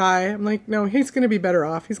that guy. I'm like, no, he's gonna be better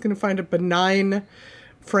off. He's gonna find a benign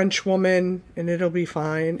French woman and it'll be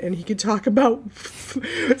fine, and he could talk about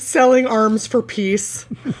selling arms for peace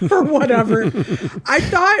or whatever. I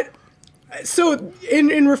thought So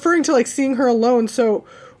in referring to like seeing her alone, so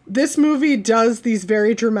this movie does these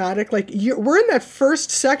very dramatic, like we're in that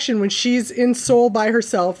first section when she's in Seoul by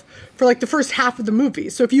herself for like the first half of the movie.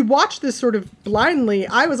 So if you watch this sort of blindly,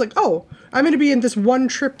 I was like, oh, I'm going to be in this one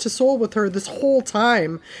trip to Seoul with her this whole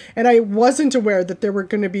time. And I wasn't aware that there were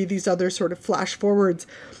going to be these other sort of flash forwards.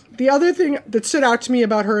 The other thing that stood out to me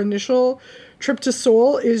about her initial trip to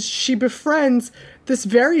Seoul is she befriends this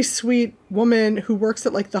very sweet woman who works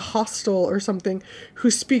at like the hostel or something,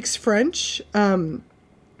 who speaks French,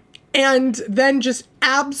 and then just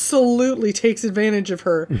absolutely takes advantage of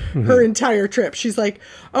her entire trip. She's like,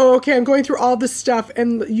 oh, okay, I'm going through all this stuff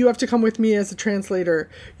and you have to come with me as a translator.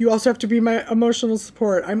 You also have to be my emotional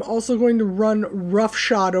support. I'm also going to run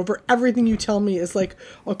roughshod over everything you tell me is like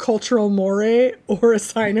a cultural moire or a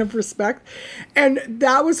sign of respect. And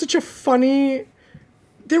that was such a funny...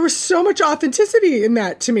 There was so much authenticity in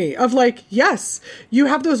that to me of like, yes, you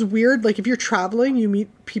have those weird, like if you're traveling, you meet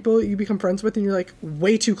people you become friends with and you're like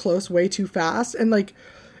way too close, way too fast. And like,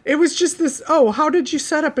 it was just this, oh, how did you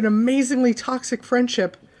set up an amazingly toxic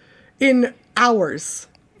friendship in hours?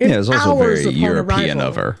 Yeah, it was also very European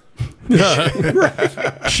of her.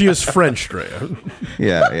 She is French, Drea.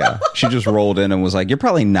 Yeah. She just rolled in and was like, you're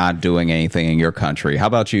probably not doing anything in your country. How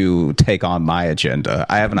about you take on my agenda?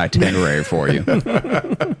 I have an itinerary for you.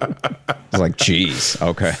 I was like, geez,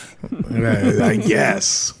 okay. I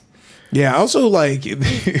guess. Yeah, also like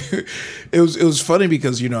it was funny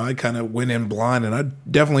because, you know, I kind of went in blind and I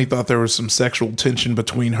definitely thought there was some sexual tension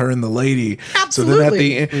between her and the lady.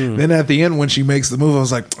 Absolutely. So then at the end when she makes the move, I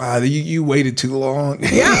was like, you waited too long.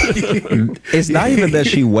 Yeah. It's not even that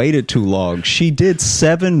she waited too long. She did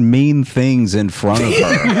 7 mean things in front of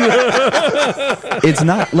her. It's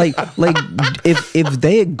not like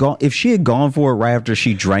if she had gone for it right after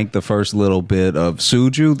she drank the first little bit of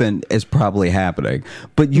soju, then it's probably happening.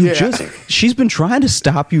 But she's been trying to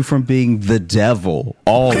stop you from being the devil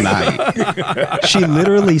all night. She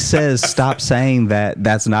literally says, stop saying that,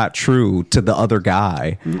 that's not true, to the other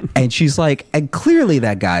guy. And she's like, and clearly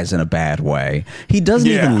that guy's in a bad way. He doesn't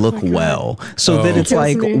even look well. So then it's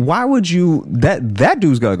like, why would you, that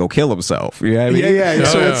dude's gonna go kill himself. You know what I mean? Yeah.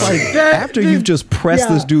 So it's like, after you've just pressed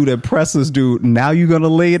this dude and pressed this dude, now you're gonna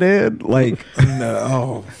lay it in? Like,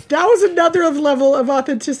 no. That was another level of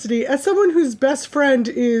authenticity. As someone whose best friend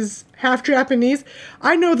is half Japanese,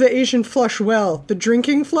 I know the Asian flush well, the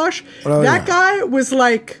drinking flush. That guy was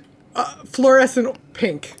like fluorescent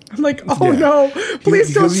pink. I'm like, no,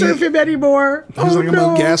 please don't serve him anymore. I'm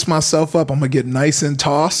gonna gas myself up. I'm gonna get nice and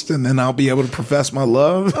tossed, and then I'll be able to profess my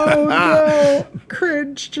love. Oh no,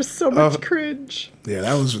 cringe! Just so much cringe. Yeah,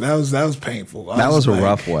 that was painful. That was a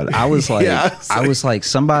rough one. I was like, I was like,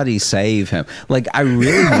 somebody save him. Like, I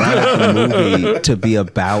really wanted the movie to be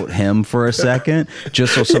about him for a second,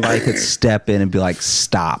 just so somebody could step in and be like,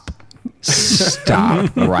 stop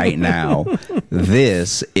right now.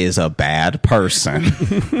 This is a bad person.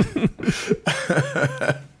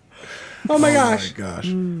 Oh my gosh.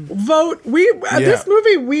 Vote. This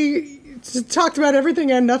movie, we talked about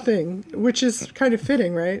everything and nothing, which is kind of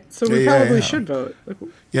fitting, right? So we probably should vote.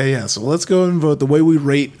 Yeah. So let's go and vote. The way we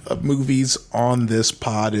rate movies on this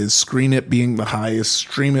pod is Screen It being the highest,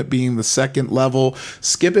 Stream It being the second level,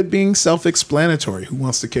 Skip It being self-explanatory. Who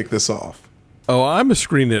wants to kick this off? Oh, I'm a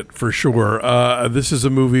Screen It for sure. This is a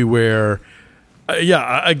movie where,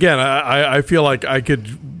 again, I feel like I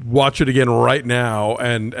could watch it again right now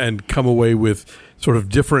and come away with sort of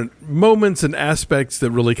different moments and aspects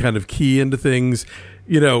that really kind of key into things.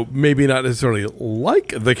 You know, maybe not necessarily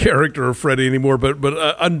like the character of Freddie anymore, but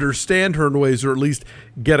understand her in ways, or at least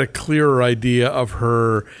get a clearer idea of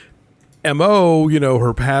her MO, you know,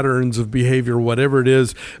 her patterns of behavior, whatever it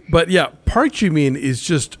is. But yeah, Park Ji-min is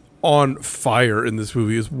just on fire in this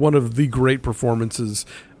movie. Is one of the great performances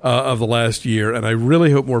of the last year, and I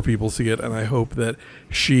really hope more people see it, and I hope that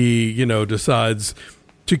she, you know, decides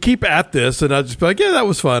to keep at this and not just be like, yeah, that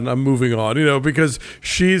was fun, I'm moving on, you know, because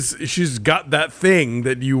she's got that thing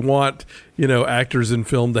that you want, you know, actors in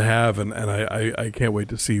film to have, and I can't wait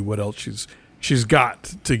to see what else she's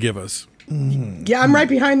got to give us. Yeah, I'm right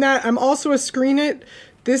behind that. I'm also a Screen It.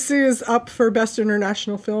 This is up for Best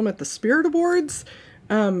International Film at the Spirit Awards.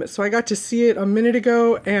 So I got to see it a minute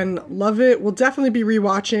ago and love it. We'll definitely be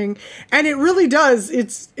rewatching. And it really does.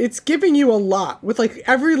 It's giving you a lot with like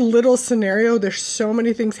every little scenario. There's so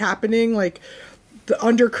many things happening, like the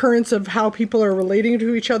undercurrents of how people are relating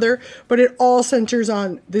to each other, but it all centers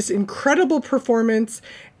on this incredible performance.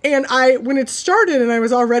 And when it started and I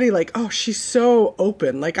was already like, oh, she's so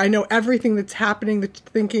open. Like I know everything that's happening, the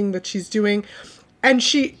thinking that she's doing. And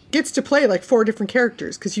she gets to play like 4 different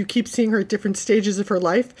characters because you keep seeing her at different stages of her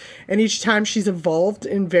life. And each time she's evolved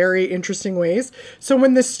in very interesting ways. So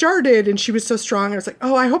when this started and she was so strong, I was like,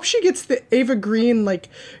 oh, I hope she gets the Eva Green, like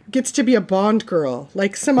gets to be a Bond girl,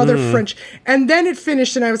 like some other French. And then it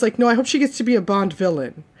finished and I was like, no, I hope she gets to be a Bond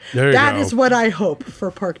villain. That is what I hope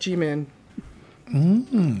for Park Ji-min.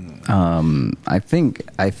 I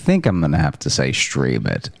think I'm gonna have to say stream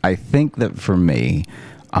it. I think that for me,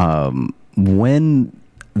 when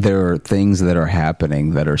there are things that are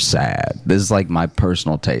happening that are sad, this is like my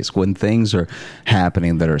personal taste. When things are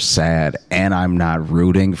happening that are sad and I'm not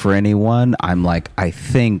rooting for anyone, I'm like, I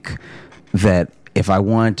think that if I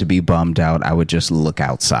wanted to be bummed out, I would just look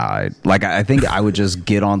outside. Like, I think I would just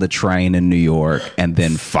get on the train in New York and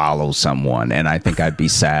then follow someone, and I think I'd be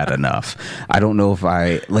sad enough. I don't know if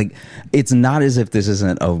it's not as if this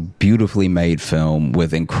isn't a beautifully made film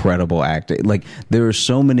with incredible acting. Like, there are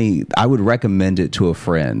so many, I would recommend it to a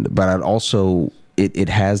friend, but I'd also... It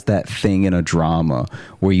has that thing in a drama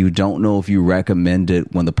where you don't know if you recommend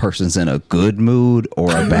it when the person's in a good mood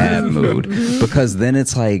or a bad mood, because then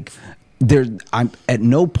it's like... I'm at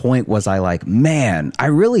no point was I like, man, I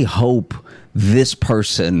really hope this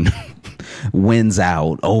person wins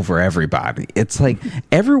out over everybody. It's like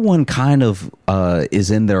everyone kind of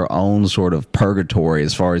is in their own sort of purgatory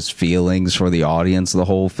as far as feelings for the audience the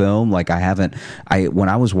whole film. Like when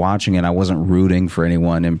I was watching it, I wasn't rooting for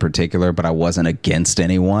anyone in particular, but I wasn't against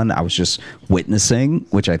anyone. I was just witnessing,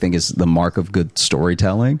 which I think is the mark of good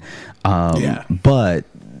storytelling. But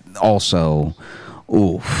also...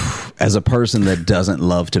 oof, as a person that doesn't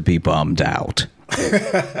love to be bummed out.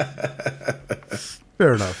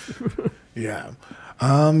 Fair enough. Yeah.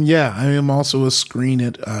 I am also a screen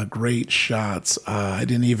it. Great shots. I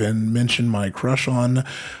didn't even mention my crush on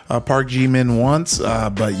Park Ji-min once,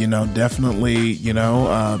 but definitely,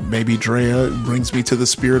 maybe Drea brings me to the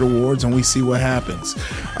Spirit Awards and we see what happens.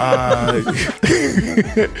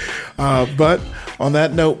 But on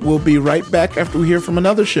that note, we'll be right back after we hear from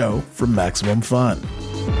another show from Maximum Fun.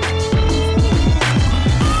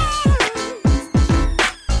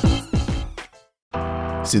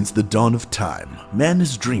 Since the dawn of time, man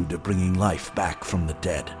has dreamed of bringing life back from the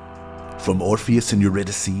dead. From Orpheus and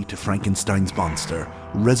Eurydice to Frankenstein's monster,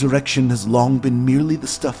 resurrection has long been merely the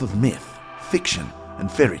stuff of myth, fiction, and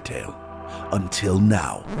fairy tale. Until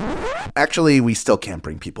now. Actually, we still can't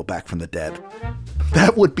bring people back from the dead.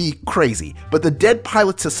 That would be crazy, but the Dead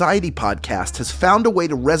Pilot Society podcast has found a way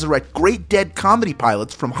to resurrect great dead comedy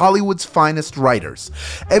pilots from Hollywood's finest writers.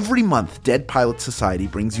 Every month, Dead Pilot Society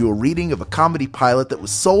brings you a reading of a comedy pilot that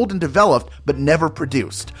was sold and developed but never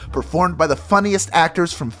produced, performed by the funniest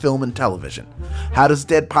actors from film and television. How does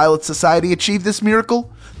Dead Pilot Society achieve this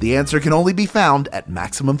miracle? The answer can only be found at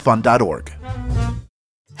MaximumFun.org.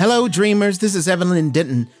 Hello, dreamers. This is Evelyn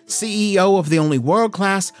Denton, CEO of the only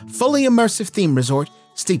world-class, fully immersive theme resort,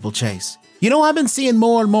 Steeplechase. I've been seeing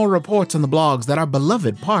more and more reports on the blogs that our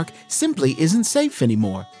beloved park simply isn't safe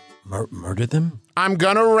anymore. Murder them? I'm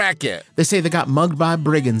gonna wreck it. They say they got mugged by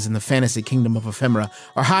brigands in the fantasy kingdom of Ephemera,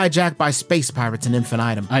 or hijacked by space pirates in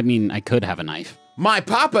Infinitum. I mean, I could have a knife. My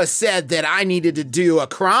papa said that I needed to do a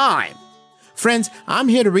crime. Friends, I'm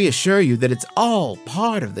here to reassure you that it's all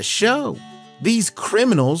part of the show. These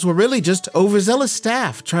criminals were really just overzealous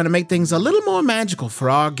staff trying to make things a little more magical for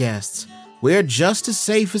our guests. We're just as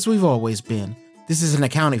safe as we've always been. This isn't a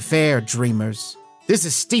county fair, dreamers. This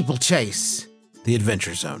is Steeplechase, the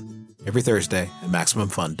Adventure Zone. Every Thursday at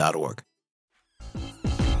MaximumFun.org.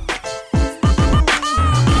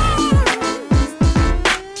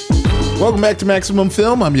 Welcome back to Maximum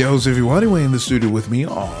Film. I'm your host, everyone. Anyway, in the studio with me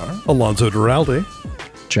are... Alonzo Duralde.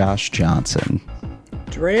 Josh Johnson.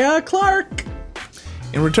 Drea Clark.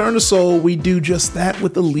 In Return to Seoul, we do just that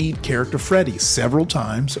with the lead character Freddie several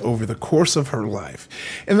times over the course of her life.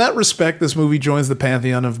 In that respect, this movie joins the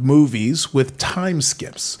pantheon of movies with time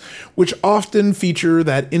skips, which often feature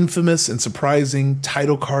that infamous and surprising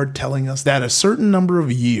title card telling us that a certain number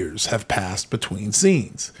of years have passed between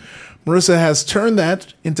scenes. Marissa has turned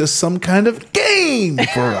that into some kind of game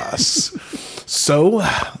for us. So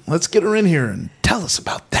let's get her in here and tell us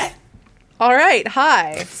about that. All right.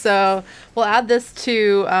 Hi. So we'll add this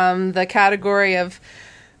to the category of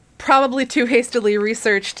probably too hastily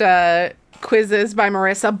researched quizzes by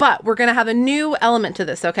Marissa, but we're going to have a new element to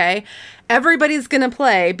this, okay? Everybody's going to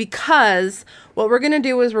play because what we're going to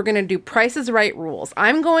do is we're going to do Price is Right rules.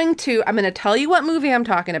 I'm going to tell you what movie I'm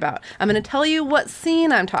talking about. I'm going to tell you what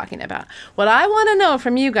scene I'm talking about. What I want to know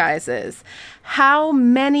from you guys is how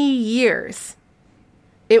many years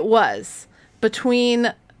it was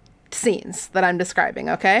between scenes that I'm describing,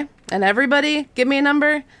 okay? And everybody, give me a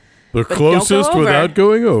number. The closest without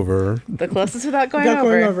going over. The closest without going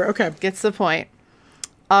over. Okay. Gets the point.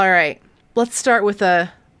 All right. Let's start with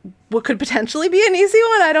what could potentially be an easy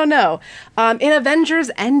one. I don't know. In Avengers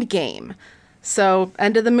Endgame. So,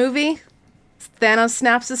 end of the movie. Thanos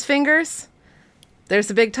snaps his fingers. There's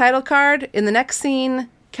a big title card. In the next scene,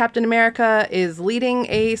 Captain America is leading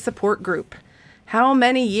a support group. How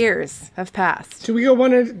many years have passed? Do we go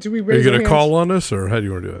one? Do we raise? Are you going to call on us, or how do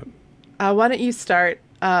you want to do it? Why don't you start,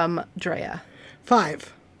 Drea?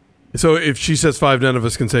 5. So if she says 5, none of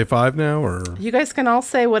us can say 5 now, or you guys can all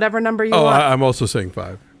say whatever number you want. I'm also saying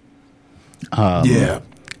 5. Yeah,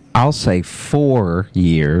 I'll say 4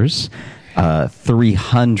 years.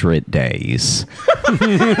 300 days. I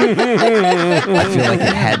feel like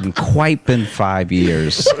it hadn't quite been 5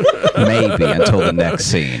 years, maybe, until the next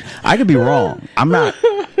scene. I could be wrong. I'm not.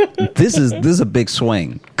 This is a big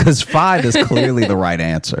swing because 5 is clearly the right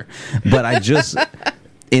answer. But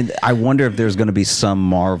I wonder if there's going to be some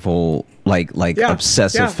Marvel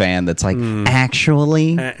obsessive fan that's like,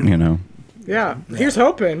 actually, Yeah, here's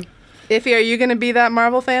hoping. Iffy, are you going to be that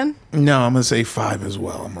Marvel fan? No, I'm going to say 5 as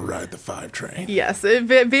well. I'm going to ride the 5 train. Yes,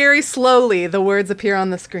 very slowly the words appear on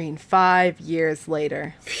the screen. 5 years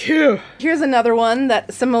later. Phew. Here's another one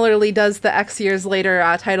that similarly does the X years later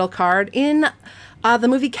title card. In the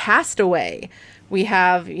movie Castaway, we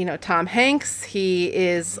have, Tom Hanks. He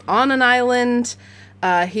is on an island.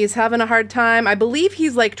 He's having a hard time. I believe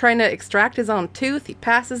he's trying to extract his own tooth. He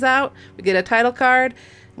passes out. We get a title card.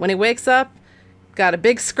 When he wakes up, got a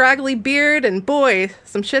big scraggly beard, and boy,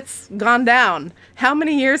 some shit's gone down. How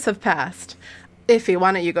many years have passed? Iffy,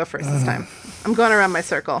 why don't you go first this time? I'm going around my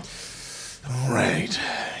circle. All right.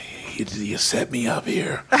 You set me up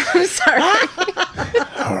here. I'm sorry.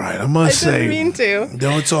 All right, I must say. I didn't mean to.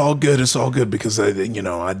 No, it's all good. It's all good because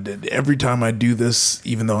every time I do this,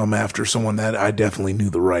 even though I'm after someone that I definitely knew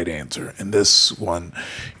the right answer. And this one,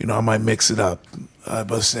 I might mix it up. I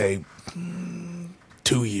must say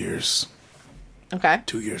 2 years. Okay.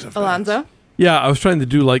 2 years of Alonzo? Yeah, I was trying to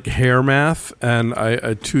do hair math, and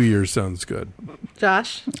 2 years sounds good.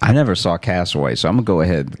 Josh? I never saw Castaway, so I'm going to go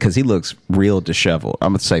ahead because he looks real disheveled. I'm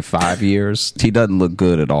going to say 5 years. He doesn't look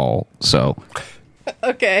good at all, so.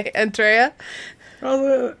 Okay, Andrea?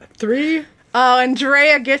 3. Oh,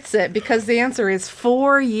 Andrea gets it because the answer is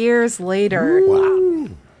 4 years later. Wow.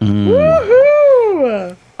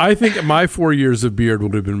 Woohoo! I think my 4 years of beard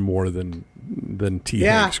would have been more than T.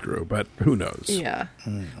 Hanks grew, but who knows? Yeah.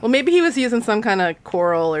 Well, maybe he was using some kind of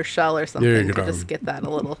coral or shell or something to just get that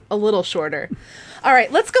a little shorter. All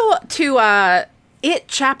right, let's go to It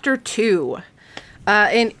Chapter 2.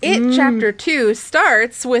 And It Chapter 2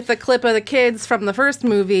 starts with a clip of the kids from the first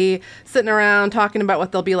movie sitting around talking about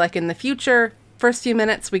what they'll be like in the future. First few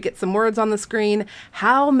minutes, we get some words on the screen.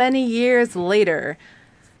 How many years later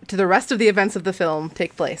do the rest of the events of the film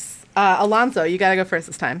take place? Alonzo, you got to go first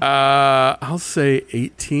this time. I'll say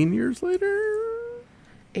 18 years later.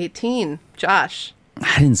 18. Josh.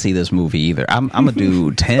 I didn't see this movie either. I'm going to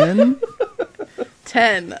do 10.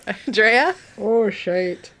 10. Drea? Oh,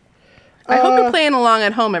 shit. I hope you're playing along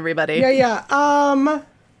at home, everybody. Yeah.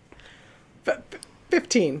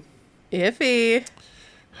 15. Iffy.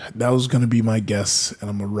 That was going to be my guess, and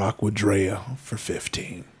I'm going to rock with Drea for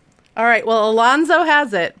 15. All right, well, Alonzo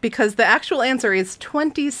has it because the actual answer is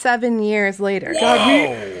 27 years later.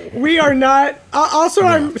 God, we are not. Also,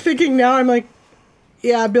 I'm thinking now, I'm like,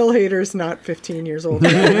 yeah, Bill Hader's not 15 years old.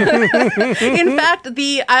 In fact,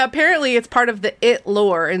 apparently it's part of the It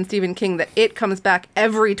lore in Stephen King that It comes back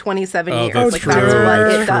every 27 years. That's like true. that's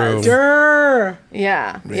what it does. Durr.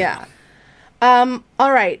 Yeah. All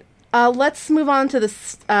right, let's move on to the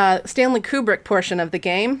Stanley Kubrick portion of the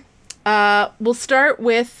game. We'll start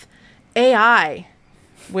with AI,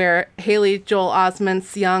 where Haley Joel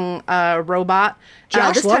Osment's young robot.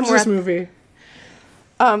 Josh loves this movie.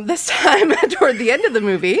 This time, toward the end of the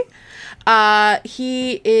movie, I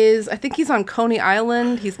think he's on Coney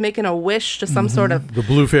Island. He's making a wish to some sort of the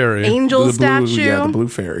Blue Fairy angel statue. The Blue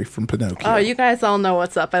Fairy from Pinocchio. Oh, you guys all know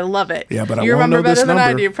what's up. I love it. Yeah, but you remember better than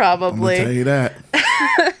I do, probably. I'm gonna tell you that.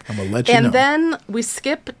 I'm gonna let you know. And then we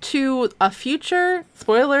skip to a future.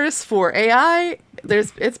 Spoilers for AI.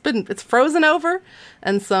 It's frozen over,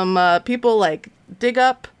 and some people dig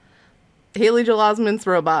up Haley Joel Osment's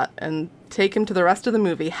robot and take him to the rest of the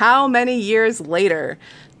movie. How many years later?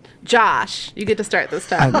 Josh, you get to start this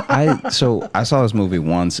time. So I saw this movie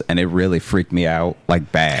once, and it really freaked me out,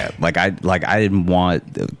 bad. I didn't want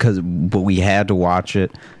but we had to watch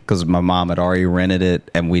it because my mom had already rented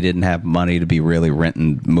it, and we didn't have money to be really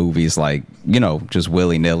renting movies just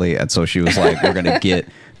willy nilly. And so she was like, "We're gonna get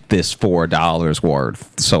this $4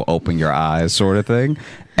 worth, so open your eyes sort of thing.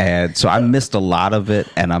 And so I missed a lot of it,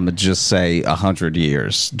 and I'm going to just say 100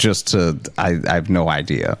 years. I have no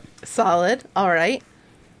idea. Solid. All right.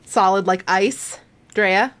 Solid like ice.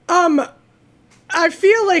 Drea? I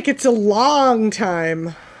feel like it's a long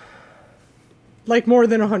time. Like more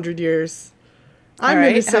than 100 years. I'm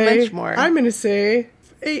going to say, how much more? I'm going to say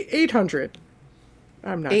 800.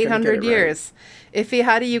 I'm not 800 years. Right. Iffy,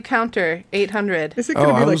 how do you counter 800? Is it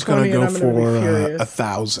going to be like 20 and I'm going to be furious?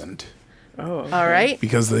 1,000. Oh, okay. All right.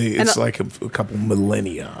 Because it's like a couple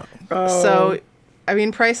millennia. Oh. So, I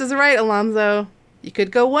mean, Price is right, Alonzo. You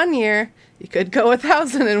could go 1 year. You could go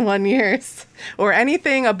 1,001 years. Or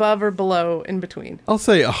anything above or below in between. I'll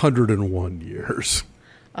say 101 years.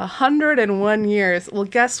 101 years. Well,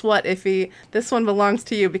 guess what, Iffy? This one belongs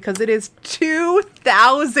to you because it is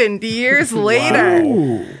 2,000 years later.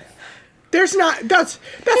 Wow. That's not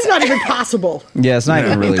even possible. Yeah, it's not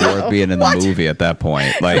even really worth being in the movie at that point.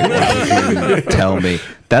 Like, tell me.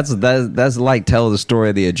 That's like tell the story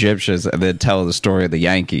of the Egyptians and then tell the story of the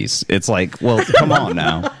Yankees. It's like, well, come on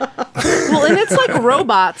now. Well, and it's like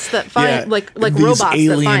robots that find like robots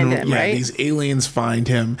that find him, right? These aliens find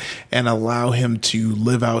him and allow him to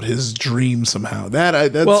live out his dream somehow.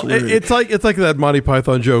 That's weird. It's like that Monty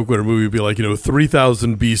Python joke when a movie would be like,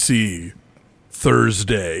 3000 BC.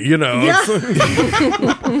 Thursday, Yeah.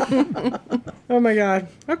 Oh my God.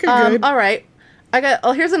 Okay, good. All right.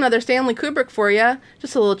 Here's another Stanley Kubrick for you.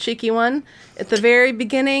 Just a little cheeky one. At the very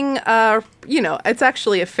beginning, it's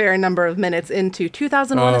actually a fair number of minutes into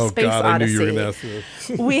 2001: A Space Odyssey. I knew you were going to ask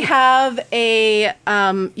this. We have a,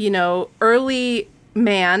 early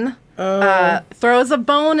man throws a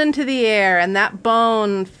bone into the air, and that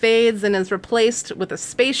bone fades and is replaced with a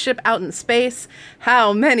spaceship out in space.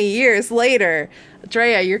 How many years later?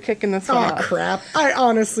 Drea, you're kicking this one off. Oh, crap. I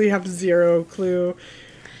honestly have zero clue.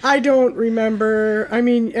 I don't remember. I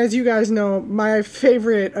mean, as you guys know, my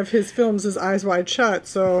favorite of his films is Eyes Wide Shut,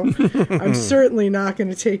 so I'm certainly not going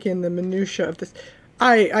to take in the minutia of this.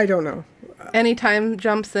 I don't know. Any time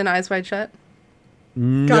jumps in Eyes Wide Shut?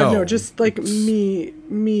 God, no, just like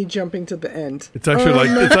me jumping to the end. It's actually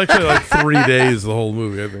like 3 days, the whole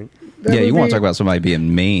movie, I think. You want to talk about somebody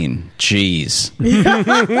being mean. Jeez.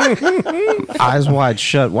 Eyes Wide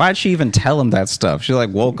Shut. Why'd she even tell him that stuff? She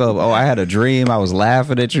woke up, I had a dream, I was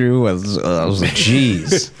laughing at you. I was like,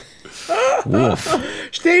 jeez. Woof.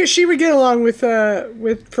 She would get along with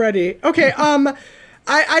Freddie. Okay,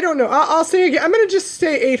 I don't know. I'll say again. I'm going to just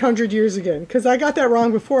say 800 years again, because I got that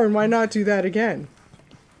wrong before, and why not do that again?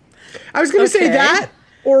 I was going to say that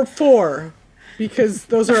or 4, because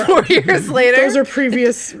those are 4 years later. Those are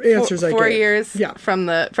previous answers. 4 years from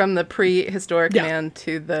the prehistoric man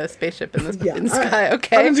to the spaceship in the sky.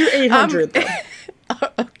 Okay, I'm going to do 800.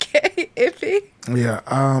 Okay, Iffy. Yeah.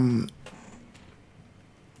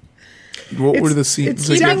 What were the scenes?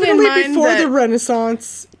 It's definitely before the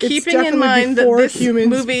Renaissance. Keeping in mind that this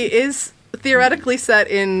movie is theoretically set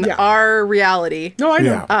in our reality. No, I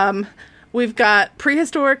know. Yeah. We've got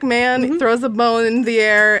prehistoric man throws a bone in the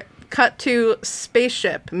air. Cut to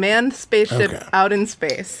spaceship, manned spaceship out in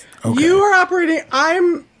space. Okay. You are operating.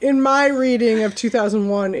 I'm in my reading of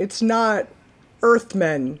 2001. It's not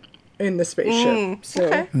Earthmen in the spaceship.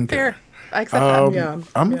 Okay, fair. I accept that. Yeah,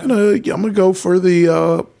 I'm gonna go for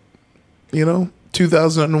the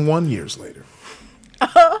 2001 years later.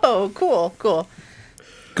 Oh, cool.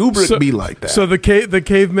 Kubrick be like that. So the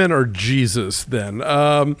cavemen are Jesus then.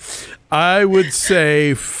 I would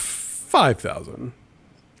say 5,000.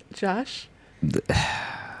 Josh?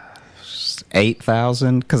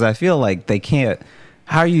 8,000, because I feel like they can't.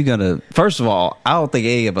 How are you gonna? First of all, I don't think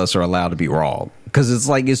any of us are allowed to be wrong, because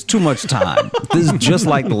it's too much time. This is just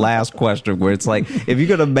like the last question, where it's like, if you're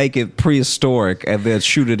gonna make it prehistoric and then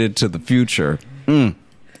shoot it into the future, all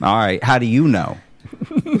right, how do you know?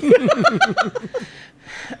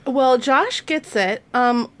 Well, Josh gets it.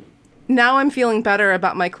 Now I'm feeling better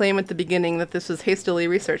about my claim at the beginning that this was hastily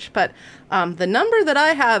researched. But the number that I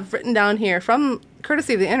have written down here from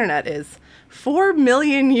courtesy of the internet is 4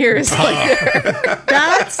 million years later.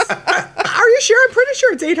 Are you sure? I'm pretty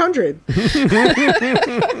sure it's 800.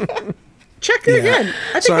 Check it again.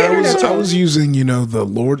 I was using, the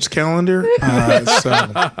Lord's calendar.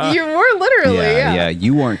 You were literally, yeah.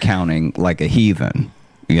 You weren't counting like a heathen.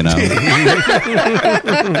 Right.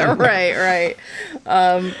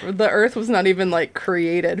 The Earth was not even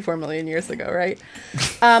created 4 million years ago, right?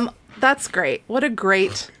 That's great. What a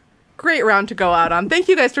great round to go out on. Thank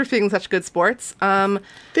you guys for being such good sports.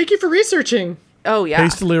 Thank you for researching. Oh yeah,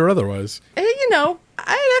 hastily or otherwise.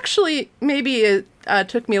 I'd actually maybe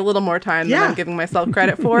took me a little more time than I'm giving myself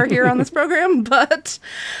credit for here on this program. But,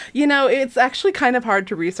 it's actually kind of hard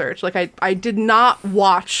to research. Like, I did not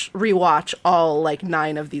rewatch all,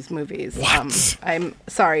 9 of these movies. What? I'm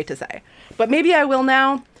sorry to say. But maybe I will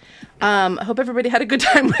now. I hope everybody had a good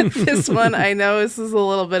time with this one. I know this is a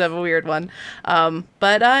little bit of a weird one.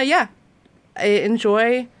 But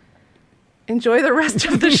enjoy the rest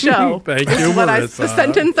of the show. Thank you, the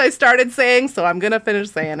sentence I started saying, so I'm going to finish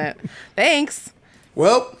saying it. Thanks.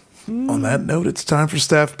 Well, on that note, it's time for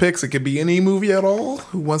staff picks. It could be any movie at all.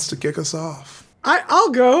 Who wants to kick us off? I'll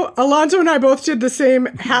go. Alonzo and I both did the same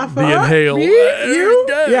half. The inhale. Me? You?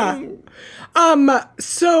 Yeah.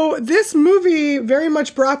 So this movie very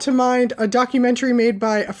much brought to mind a documentary made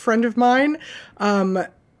by a friend of mine.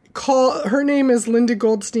 Her name is Linda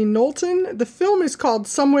Goldstein Knowlton. The film is called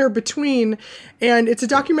Somewhere Between, and it's a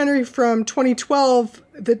documentary from 2012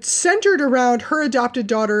 that's centered around her adopted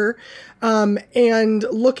daughter, and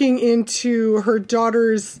looking into her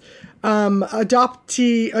daughter's adoptive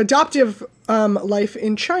life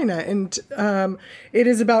in China. And it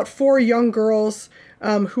is about 4 young girls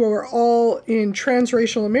who are all in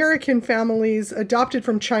transracial American families adopted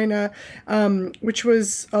from China, which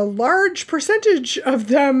was a large percentage of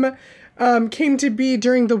them came to be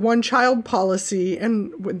during the one-child policy.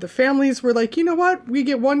 And when the families were like, you know what, we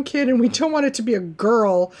get 1 kid and we don't want it to be a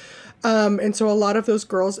girl. And so a lot of those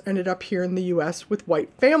girls ended up here in the U.S. with white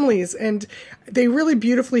families. And they really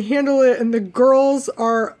beautifully handle it. And the girls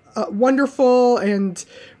are wonderful and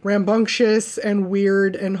rambunctious and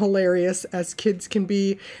weird and hilarious as kids can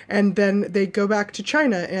be. And then they go back to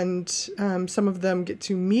China, and some of them get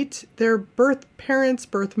to meet their birth parents,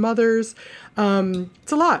 birth mothers.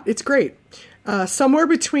 It's a lot. It's great. Somewhere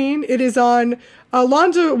Between. It is on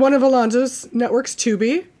one of Alonzo's networks,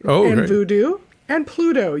 Tubi and Vudu and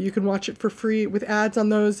Pluto. You can watch it for free with ads on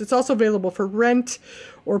those. It's also available for rent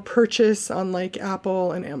or purchase on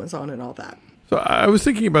Apple and Amazon and all that. So I was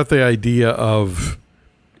thinking about the idea of,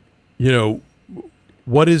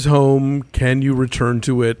 what is home? Can you return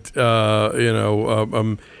to it? How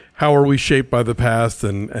are we shaped by the past?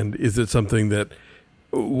 And is it something that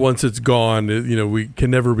once it's gone, we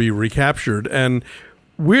can never be recaptured? And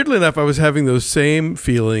weirdly enough, I was having those same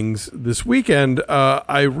feelings this weekend.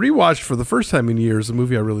 I rewatched for the first time in years a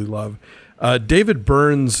movie I really love, David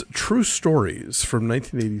Byrne's True Stories from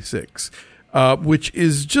 1986, which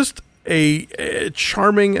is just a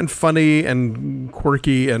charming and funny and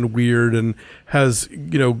quirky and weird, and has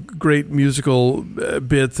great musical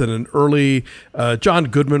bits and an early John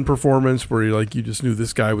Goodman performance where you just knew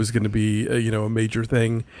this guy was going to be a major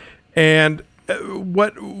thing. And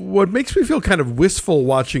what makes me feel kind of wistful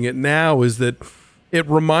watching it now is that it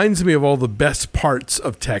reminds me of all the best parts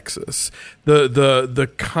of Texas, the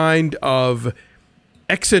kind of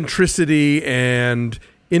eccentricity and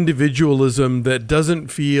individualism that doesn't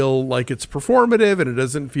feel like it's performative, and it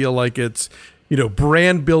doesn't feel like it's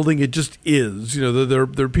brand building. It just is. There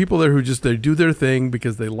are people there who just they do their thing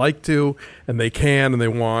because they like to and they can and they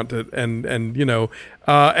want it, and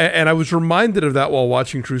I was reminded of that while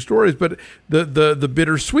watching True Stories. But the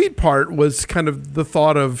bittersweet part was kind of the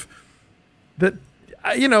thought of that.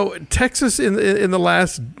 Texas in the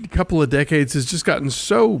last couple of decades has just gotten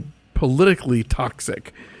so politically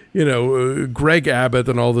toxic. Greg Abbott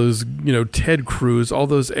and all those, Ted Cruz, all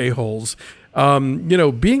those a-holes,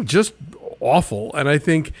 being just awful. And I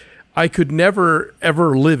think I could never,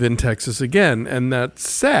 ever live in Texas again. And that's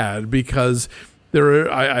sad because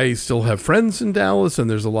I still have friends in Dallas, and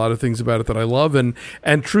there's a lot of things about it that I love. And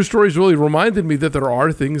True Stories really reminded me that there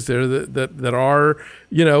are things there that are,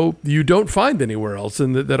 you don't find anywhere else,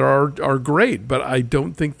 and that are great. But I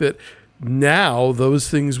don't think that now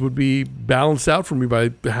those things would be balanced out for me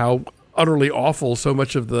by how utterly awful so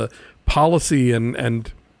much of the policy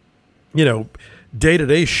and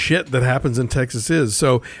day-to-day shit that happens in Texas is.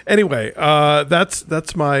 So anyway,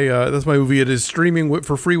 that's my movie. It is streaming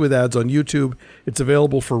for free with ads on YouTube. It's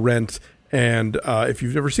available for rent, and if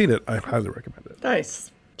you've never seen it, I highly recommend it.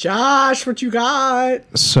 Nice. Josh, what you got?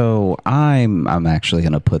 So I'm actually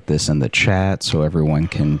going to put this in the chat so everyone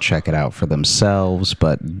can check it out for themselves,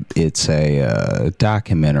 but it's a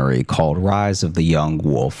documentary called Rise of the Young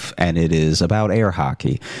Wolf, and it is about air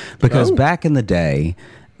hockey. Because back in the day,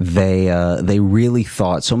 they really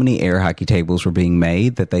thought so many air hockey tables were being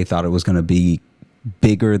made that they thought it was going to be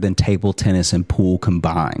bigger than table tennis and pool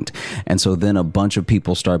combined. And so then a bunch of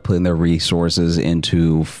people start putting their resources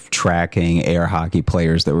into tracking air hockey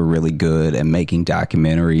players that were really good and making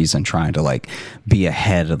documentaries and trying to like be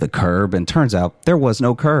ahead of the curve. And turns out there was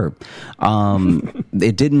no curve.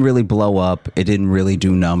 It didn't really blow up. It didn't really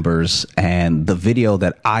do numbers. And the video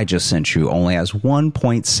that I just sent you only has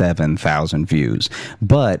 1.7 thousand views.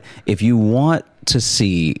 But if you want to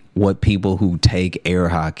see what people who take air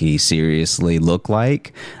hockey seriously look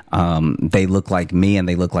like, they look like me and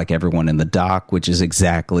they look like everyone in the doc, which is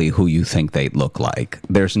exactly who you think they'd look like.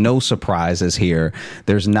 There's no surprises here.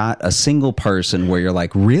 There's not a single person where you're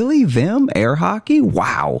like, really, them, air hockey?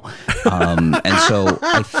 Wow. And so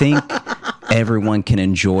I think everyone can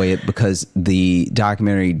enjoy it because the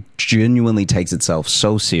documentary genuinely takes itself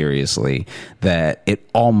so seriously that it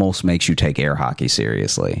almost makes you take air hockey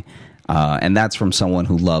seriously. And that's from someone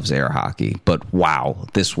who loves air hockey. But wow,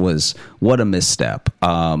 what a misstep.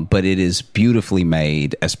 But it is beautifully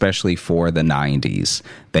made, especially for the 90s.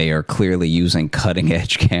 They are clearly using cutting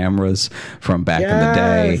edge cameras from back in the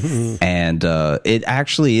day. And it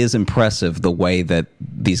actually is impressive the way that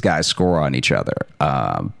these guys score on each other.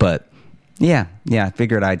 But yeah, I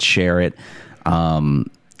figured I'd share it.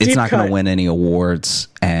 It's not going to win any awards,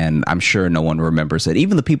 and I'm sure no one remembers it.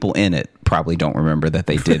 Even the people in it probably don't remember that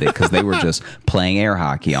they did it because they were just playing air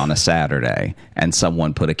hockey on a Saturday, and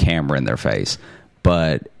someone put a camera in their face.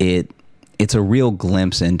 But it's a real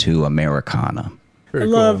glimpse into Americana. I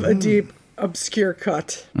love a deep, obscure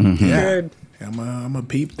cut. Mm-hmm. Yeah. Good. I'm going to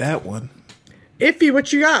peep that one. Iffy,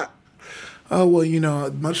 what you got? Oh,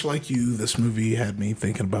 well, much like you, this movie had me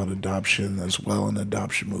thinking about adoption as well and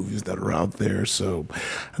adoption movies that are out there. So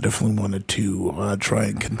I definitely wanted to try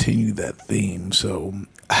and continue that theme. So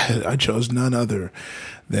I chose none other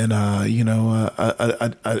than, a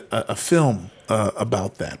film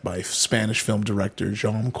about that by Spanish film director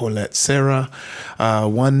Jean Collet Serra.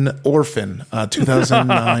 One Orphan,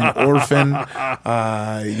 2009 Orphan,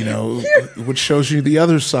 which shows you the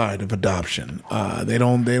other side of adoption. They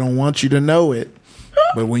don't want you to know it,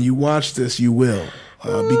 but when you watch this, you will.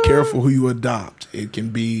 Be careful who you adopt. It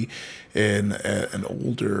can be an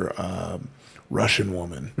older Russian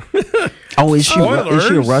woman. Oh, is she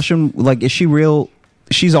a Russian? Like, is she real?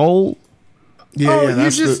 She's old. Yeah, you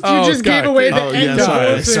just gave away the end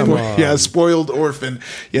of Orphan. Spoiled Orphan.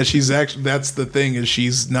 Yeah, she's actually, that's the thing, is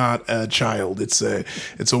she's not a child. It's a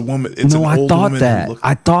woman. It's an old woman.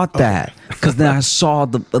 I thought that because then I saw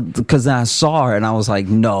her and I was like,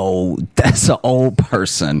 no, that's an old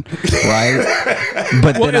person, right?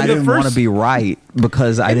 But then I didn't want to be right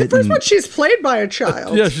because I didn't. The first one, she's played by a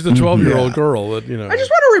child. Yeah, she's a 12-year-old girl. That, I just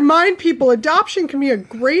want to remind people, adoption can be a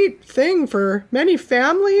great thing for many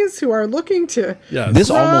families who are looking to. This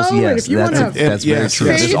almost that's very true.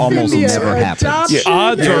 This almost never happens.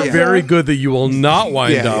 Odds are very good that you will not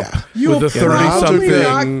wind up with a 30-something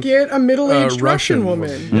not get a middle-aged Russian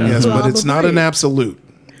woman. Yes, but it's not an absolute.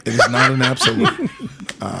 It is not an absolute.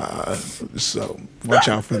 So watch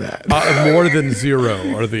out for that. More than zero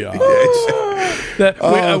are the odds.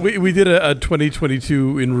 We did a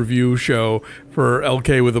 2022 in review show for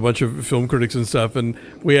LK with a bunch of film critics and stuff, and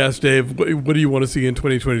we asked Dave, what do you want to see in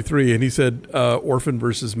 2023? And he said Orphan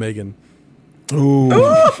versus Megan. Ooh.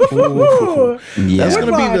 Yeah.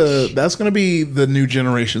 That's gonna be the new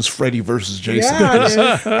generation's Freddy versus Jason.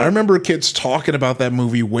 Yeah, I remember kids talking about that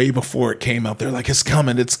movie way before it came out. They're like, it's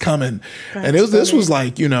coming. And this was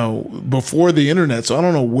like, before the internet, so I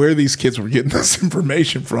don't know where these kids were getting this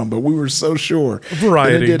information from, but we were so sure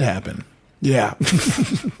Variety. that it did happen. Yeah.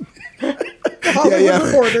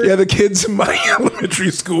 Yeah, the kids in my elementary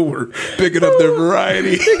school were picking up their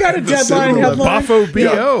Variety. They got a deadline headline. Bafo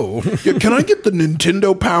B.O. Yeah, can I get the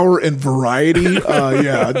Nintendo Power and Variety?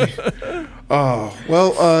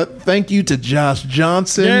 Thank you to Josh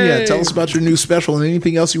Johnson. Yay. Yeah, tell us about your new special and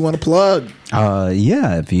anything else you want to plug.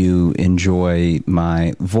 If you enjoy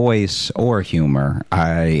my voice or humor,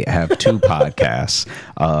 I have two podcasts.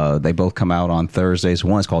 They both come out on Thursdays.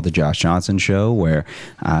 One is called The Josh Johnson Show, where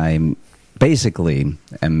I'm basically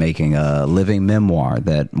am making a living memoir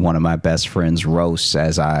that one of my best friends roasts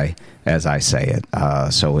as I say it.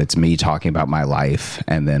 So it's me talking about my life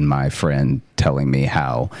and then my friend telling me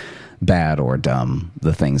how bad or dumb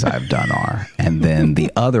the things I've done are. And then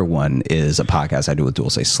the other one is a podcast I do with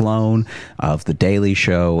Dulce Sloan of The Daily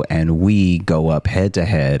Show, and we go up head to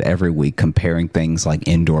head every week comparing things like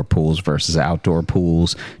indoor pools versus outdoor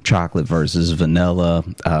pools, chocolate versus vanilla,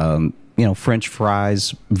 French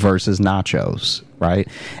fries versus nachos, right?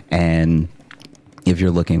 And if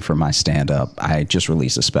you're looking for my stand-up, I just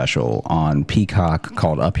released a special on Peacock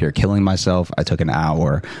called Up Here Killing Myself. I took an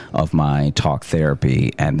hour of my talk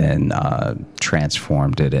therapy and then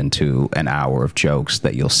transformed it into an hour of jokes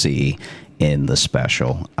that you'll see in the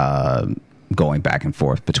special, going back and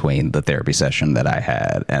forth between the therapy session that I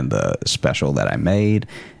had and the special that I made.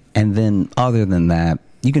 And then other than that,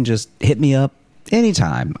 you can just hit me up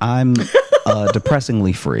anytime. I'm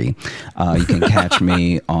depressingly free. You can catch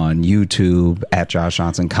me on YouTube at Josh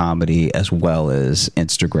Johnson Comedy, as well as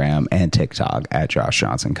Instagram and TikTok at Josh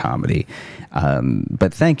Johnson Comedy.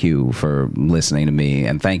 But thank you for listening to me,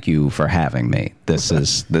 and thank you for having me. This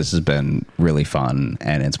has been really fun,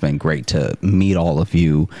 and it's been great to meet all of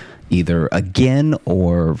you, either again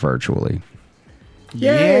or virtually.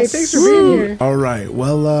 Yay, thanks for being here. All right.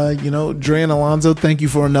 Well, Dre and Alonzo, thank you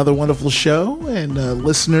for another wonderful show. And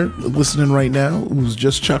listener listening right now who's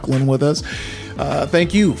just chuckling with us,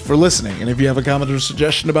 thank you for listening. And if you have a comment or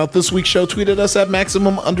suggestion about this week's show, tweet at us at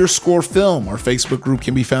Maximum_film. Our Facebook group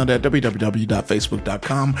can be found at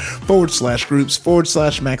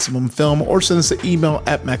www.facebook.com/groups/Maximum Film, or send us an email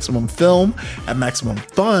at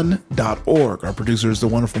MaximumFilm@MaximumFun.org. Our producer is the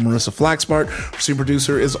wonderful Marissa Flaxbart. Our senior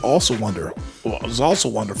producer is also wonderful.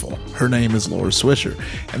 Her name is Laura Swisher.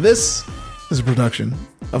 And this is a production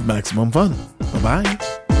of Maximum Fun. Bye-bye.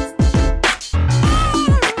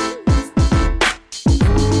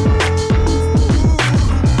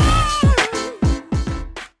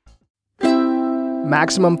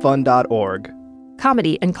 MaximumFun.org.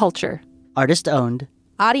 Comedy and culture. Artist owned.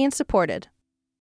 Audience supported.